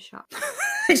basically a shark.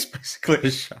 It's basically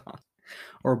a shark.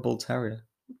 Or a bull terrier.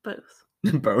 Both.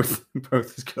 Both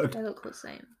is good. They look the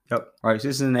same. Yep. Right, so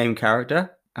this is a named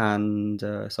character, and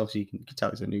so obviously you can tell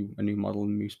it's a new model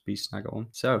in Beast Snagga one.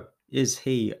 So, is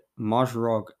he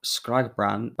Mojrog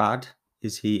Skragbad?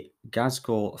 Is he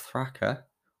Gazgul Thraka?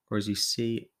 Or is he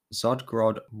C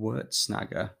Zodgrod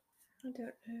Wurtsnagga? I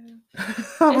don't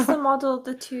know. Is the model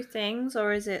the two things,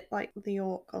 or is it like the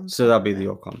orc on top? So that'll be the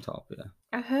orc on top, yeah.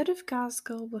 I've heard of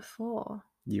Gazgul before.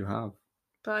 You have.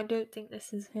 But I don't think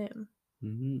this is him.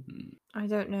 Mm-hmm. I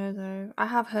don't know though. I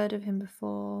have heard of him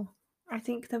before. I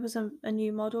think there was a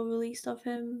new model released of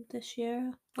him this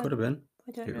year. Could have been.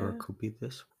 I don't know. Or it could be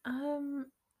this. I'm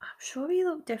sure he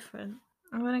looked different.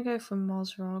 I'm gonna go for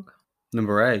Mosrog.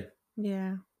 Number A.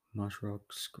 Yeah. Mosrog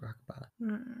Skragbad.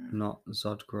 Not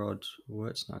Zodgrod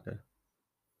Wurtsnagga.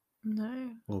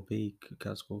 No. Or B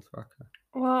Gazgul Thraka.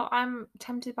 Well, I'm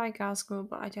tempted by Gazgul,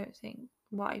 but I don't think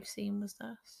what I've seen was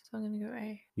this. So I'm gonna go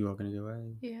A. You are gonna go A?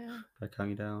 Yeah. I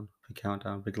count you down. Big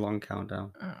countdown. Big long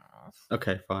countdown. Oh.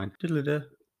 Okay, fine. Diddle-da.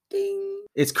 Ding.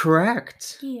 It's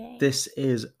correct. Yay. This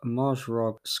is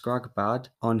Mosrog Skragbad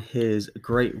on his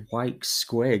great white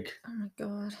squig. Oh my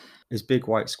god. His big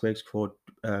white squig's called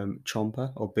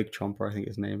Chomper, or Big Chomper, I think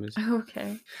his name is.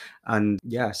 Okay. And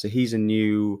yeah, so he's a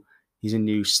new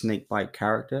snakebite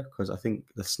character, because I think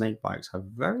the snakebikes have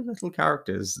very little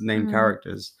characters, named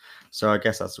characters. So I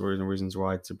guess that's one of the reasons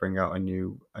why to bring out a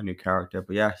new character.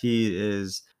 But yeah, he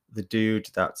is the dude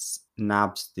that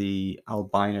nabs the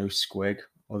albino squig,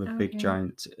 or the big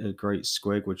giant great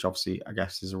squig, which obviously I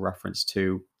guess is a reference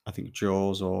to, I think,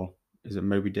 Jaws, or is it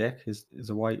Moby Dick? Isn't he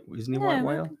a white whale?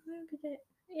 Moby Dick.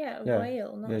 Yeah, a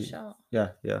whale, not a shark. Yeah.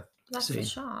 That's a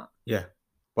shark. Yeah.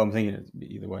 Well, I'm thinking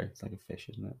either way, it's like a fish,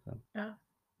 isn't it? So. Yeah.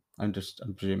 I'm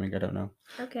presuming, I don't know.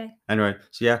 Okay. Anyway,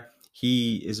 so yeah,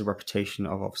 he is a reputation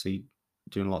of obviously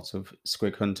doing lots of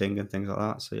squig hunting and things like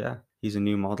that. So yeah, he's a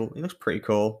new model. He looks pretty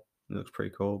cool.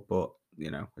 But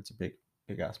it's a big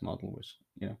big ass model, which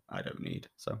I don't need,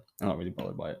 so I'm not really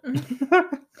bothered by it.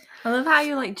 I love how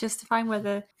you're like justifying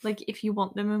whether like if you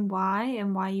want them and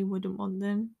why you wouldn't want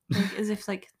them, like as if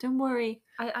like don't worry,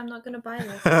 I'm not gonna buy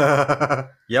this.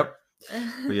 Yep.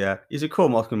 But yeah, it's a cool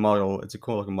looking model. It's a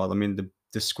cool looking model. I mean,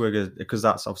 the Squigger, because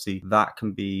that's obviously that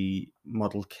can be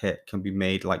model kit can be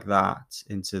made like that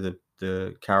into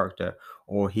the character,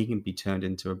 or he can be turned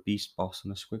into a beast boss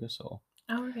and a Squiggosaur.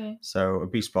 Oh, okay. So a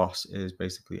beast boss is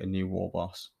basically a new war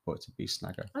boss, but it's a Beast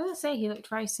Snagga. I was gonna say he looked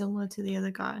very similar to the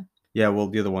other guy. Yeah, well,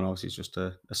 the other one obviously is just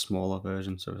a smaller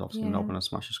version, so it's obviously not Yeah. going to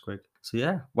smash a squig. So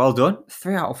yeah, well done.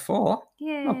 3 out of 4.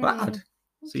 Yay. Not bad.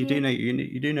 So you do know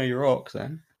you do know your orcs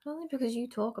then? Only because you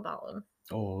talk about them.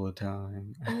 All the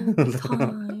time. All the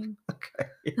time.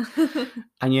 Okay.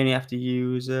 And you only have to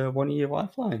use one of your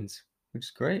lifelines, which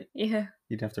is great. Yeah.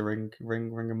 You'd have to ring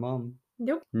a mum.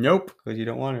 Nope. Nope, because you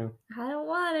don't want to. I don't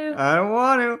want to. I don't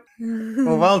want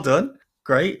to. Well done.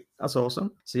 Great. That's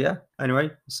awesome. So yeah.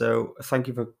 Anyway, so thank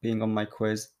you for being on my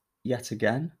quiz yet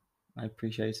again. I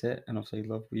appreciate it, and also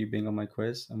love you being on my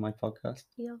quiz and my podcast.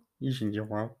 Yeah. You're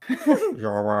welcome.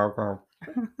 You're welcome.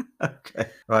 Okay.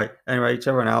 Right. Anyway, to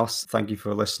everyone else, thank you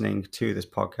for listening to this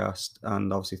podcast,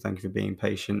 and obviously thank you for being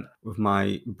patient with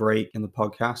my break in the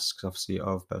podcast, because obviously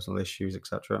of personal issues,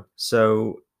 etc.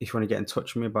 So if you want to get in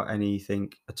touch with me about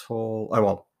anything at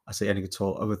all, I say anything at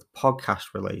all other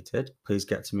podcast related, please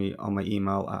get to me on my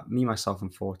email at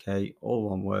memyselfand40k, all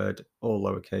one word, all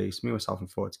lowercase,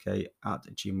 memyselfand40k at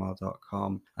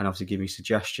gmail.com, and obviously give me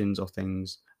suggestions or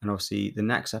things. And obviously the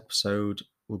next episode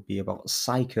will be about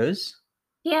psychers.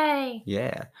 Yay!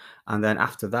 Yeah. And then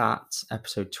after that,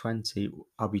 episode 20,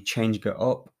 I'll be changing it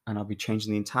up, and I'll be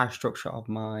changing the entire structure of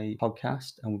my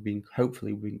podcast, and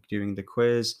hopefully we'll be doing the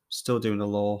quiz, still doing the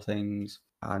lore things,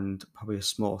 and probably a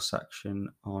small section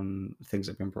on things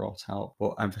that have been brought out,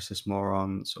 but emphasis more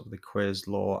on sort of the quiz,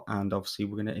 lore, and obviously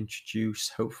we're going to introduce,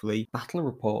 hopefully, battle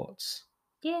reports.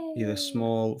 Yay! Either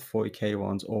small 40k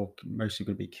ones or mostly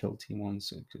going to be kill team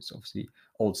ones, because obviously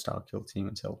old style kill team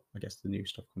until I guess the new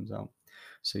stuff comes out.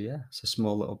 So yeah, so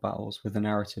small little battles with a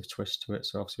narrative twist to it.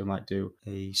 So obviously we might do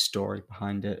a story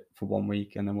behind it for 1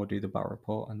 week, and then we'll do the battle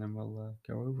report, and then we'll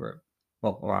go over it.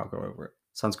 Well, or I'll go over it.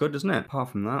 Sounds good, doesn't it? Apart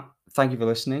from that, thank you for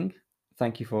listening.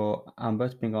 Thank you for Amber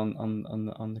being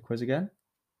on the quiz again.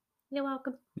 You're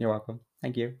welcome. You're welcome.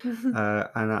 Thank you.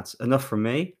 And that's enough from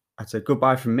me. That's a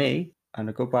goodbye from me and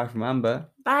a goodbye from Amber.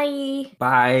 Bye.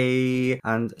 Bye.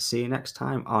 And see you next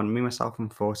time on Me, Myself, and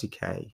 40k.